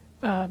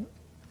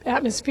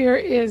atmosphere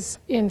is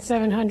in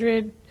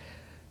 700,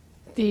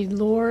 the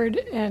Lord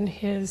and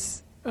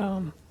his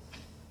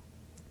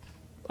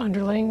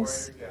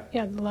underlings,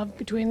 the love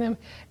between them.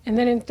 And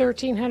then in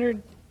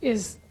 1300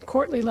 is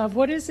courtly love.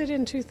 What is it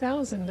in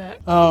 2000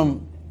 that?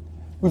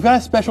 We've got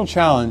a special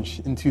challenge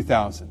in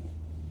 2000.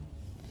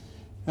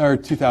 Or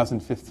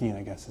 2015,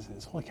 I guess it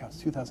is. Holy cow,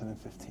 it's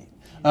 2015.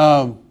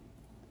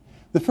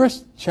 The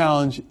first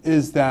challenge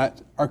is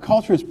that our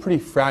culture is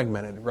pretty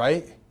fragmented,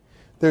 right?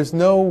 There's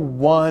no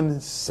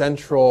one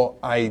central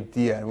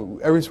idea.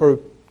 Everyone's sort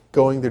of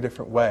going their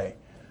different way.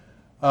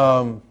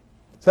 So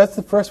that's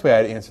the first way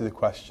I'd answer the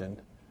question.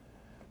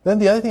 Then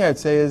the other thing I'd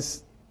say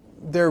is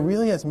there are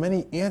really as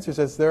many answers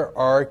as there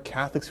are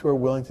Catholics who are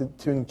willing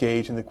to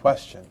engage in the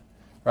question,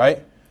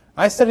 right?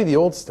 I study the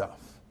old stuff.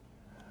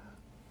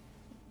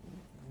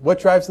 What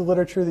drives the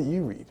literature that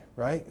you read,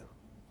 right?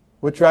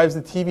 What drives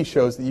the TV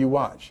shows that you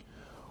watch?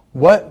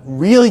 What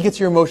really gets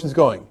your emotions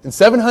going? In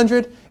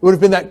 700, it would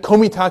have been that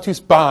comitatus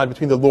bond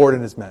between the Lord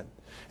and his men.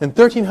 In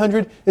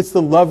 1300, it's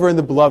the lover and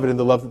the beloved and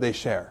the love that they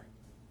share.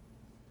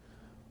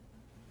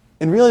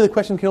 And really the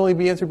question can only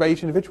be answered by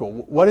each individual.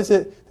 What is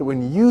it that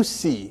when you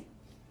see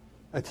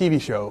a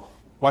TV show,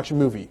 watch a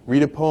movie,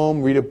 read a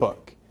poem, read a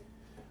book,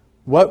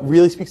 what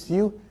really speaks to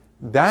you?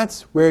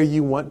 That's where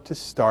you want to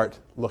start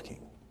looking.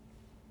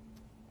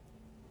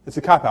 It's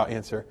a cop-out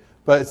answer,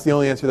 but it's the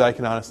only answer that I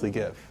can honestly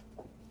give.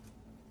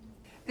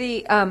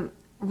 The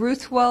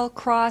Ruthwell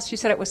cross, you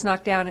said it was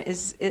knocked down.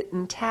 Is it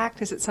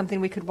intact? Is it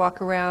something we could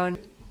walk around?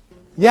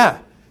 Yeah.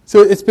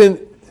 So it's been,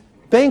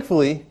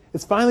 thankfully,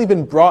 it's finally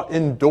been brought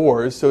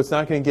indoors, so it's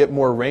not going to get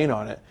more rain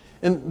on it.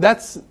 And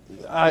that's,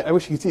 I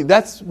wish you could see,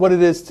 that's what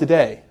it is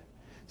today.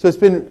 So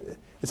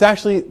it's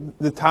actually,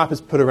 the top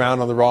is put around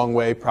on the wrong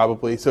way,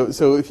 probably. So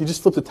if you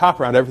just flip the top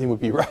around, everything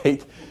would be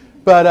right.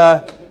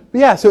 But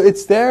yeah, so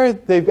it's there.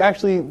 They've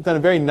actually done a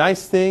very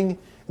nice thing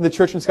in the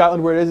church in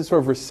Scotland where it is. It's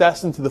sort of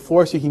recessed into the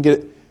floor, so you can get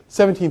it.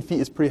 17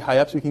 feet is pretty high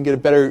up, so you can get a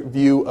better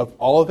view of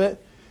all of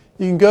it.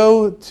 You can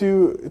go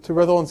to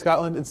Rutherglen in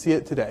Scotland and see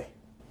it today.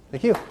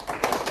 Thank you.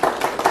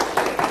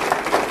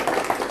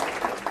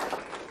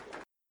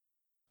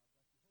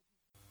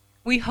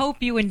 We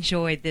hope you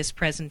enjoyed this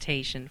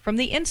presentation from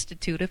the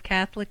Institute of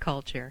Catholic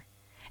Culture.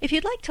 If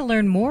you'd like to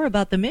learn more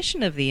about the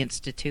mission of the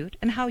Institute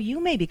and how you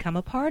may become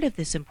a part of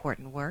this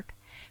important work,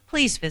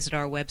 please visit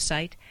our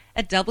website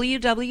at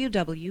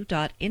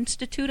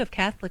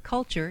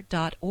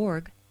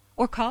www.instituteofcatholicculture.org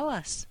or call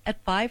us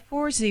at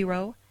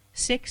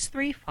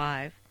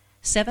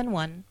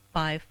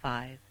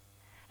 540-635-7155.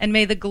 And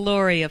may the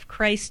glory of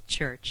Christ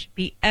Church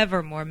be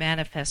ever more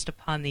manifest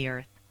upon the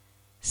earth.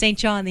 St.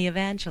 John the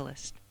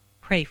Evangelist,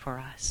 pray for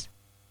us.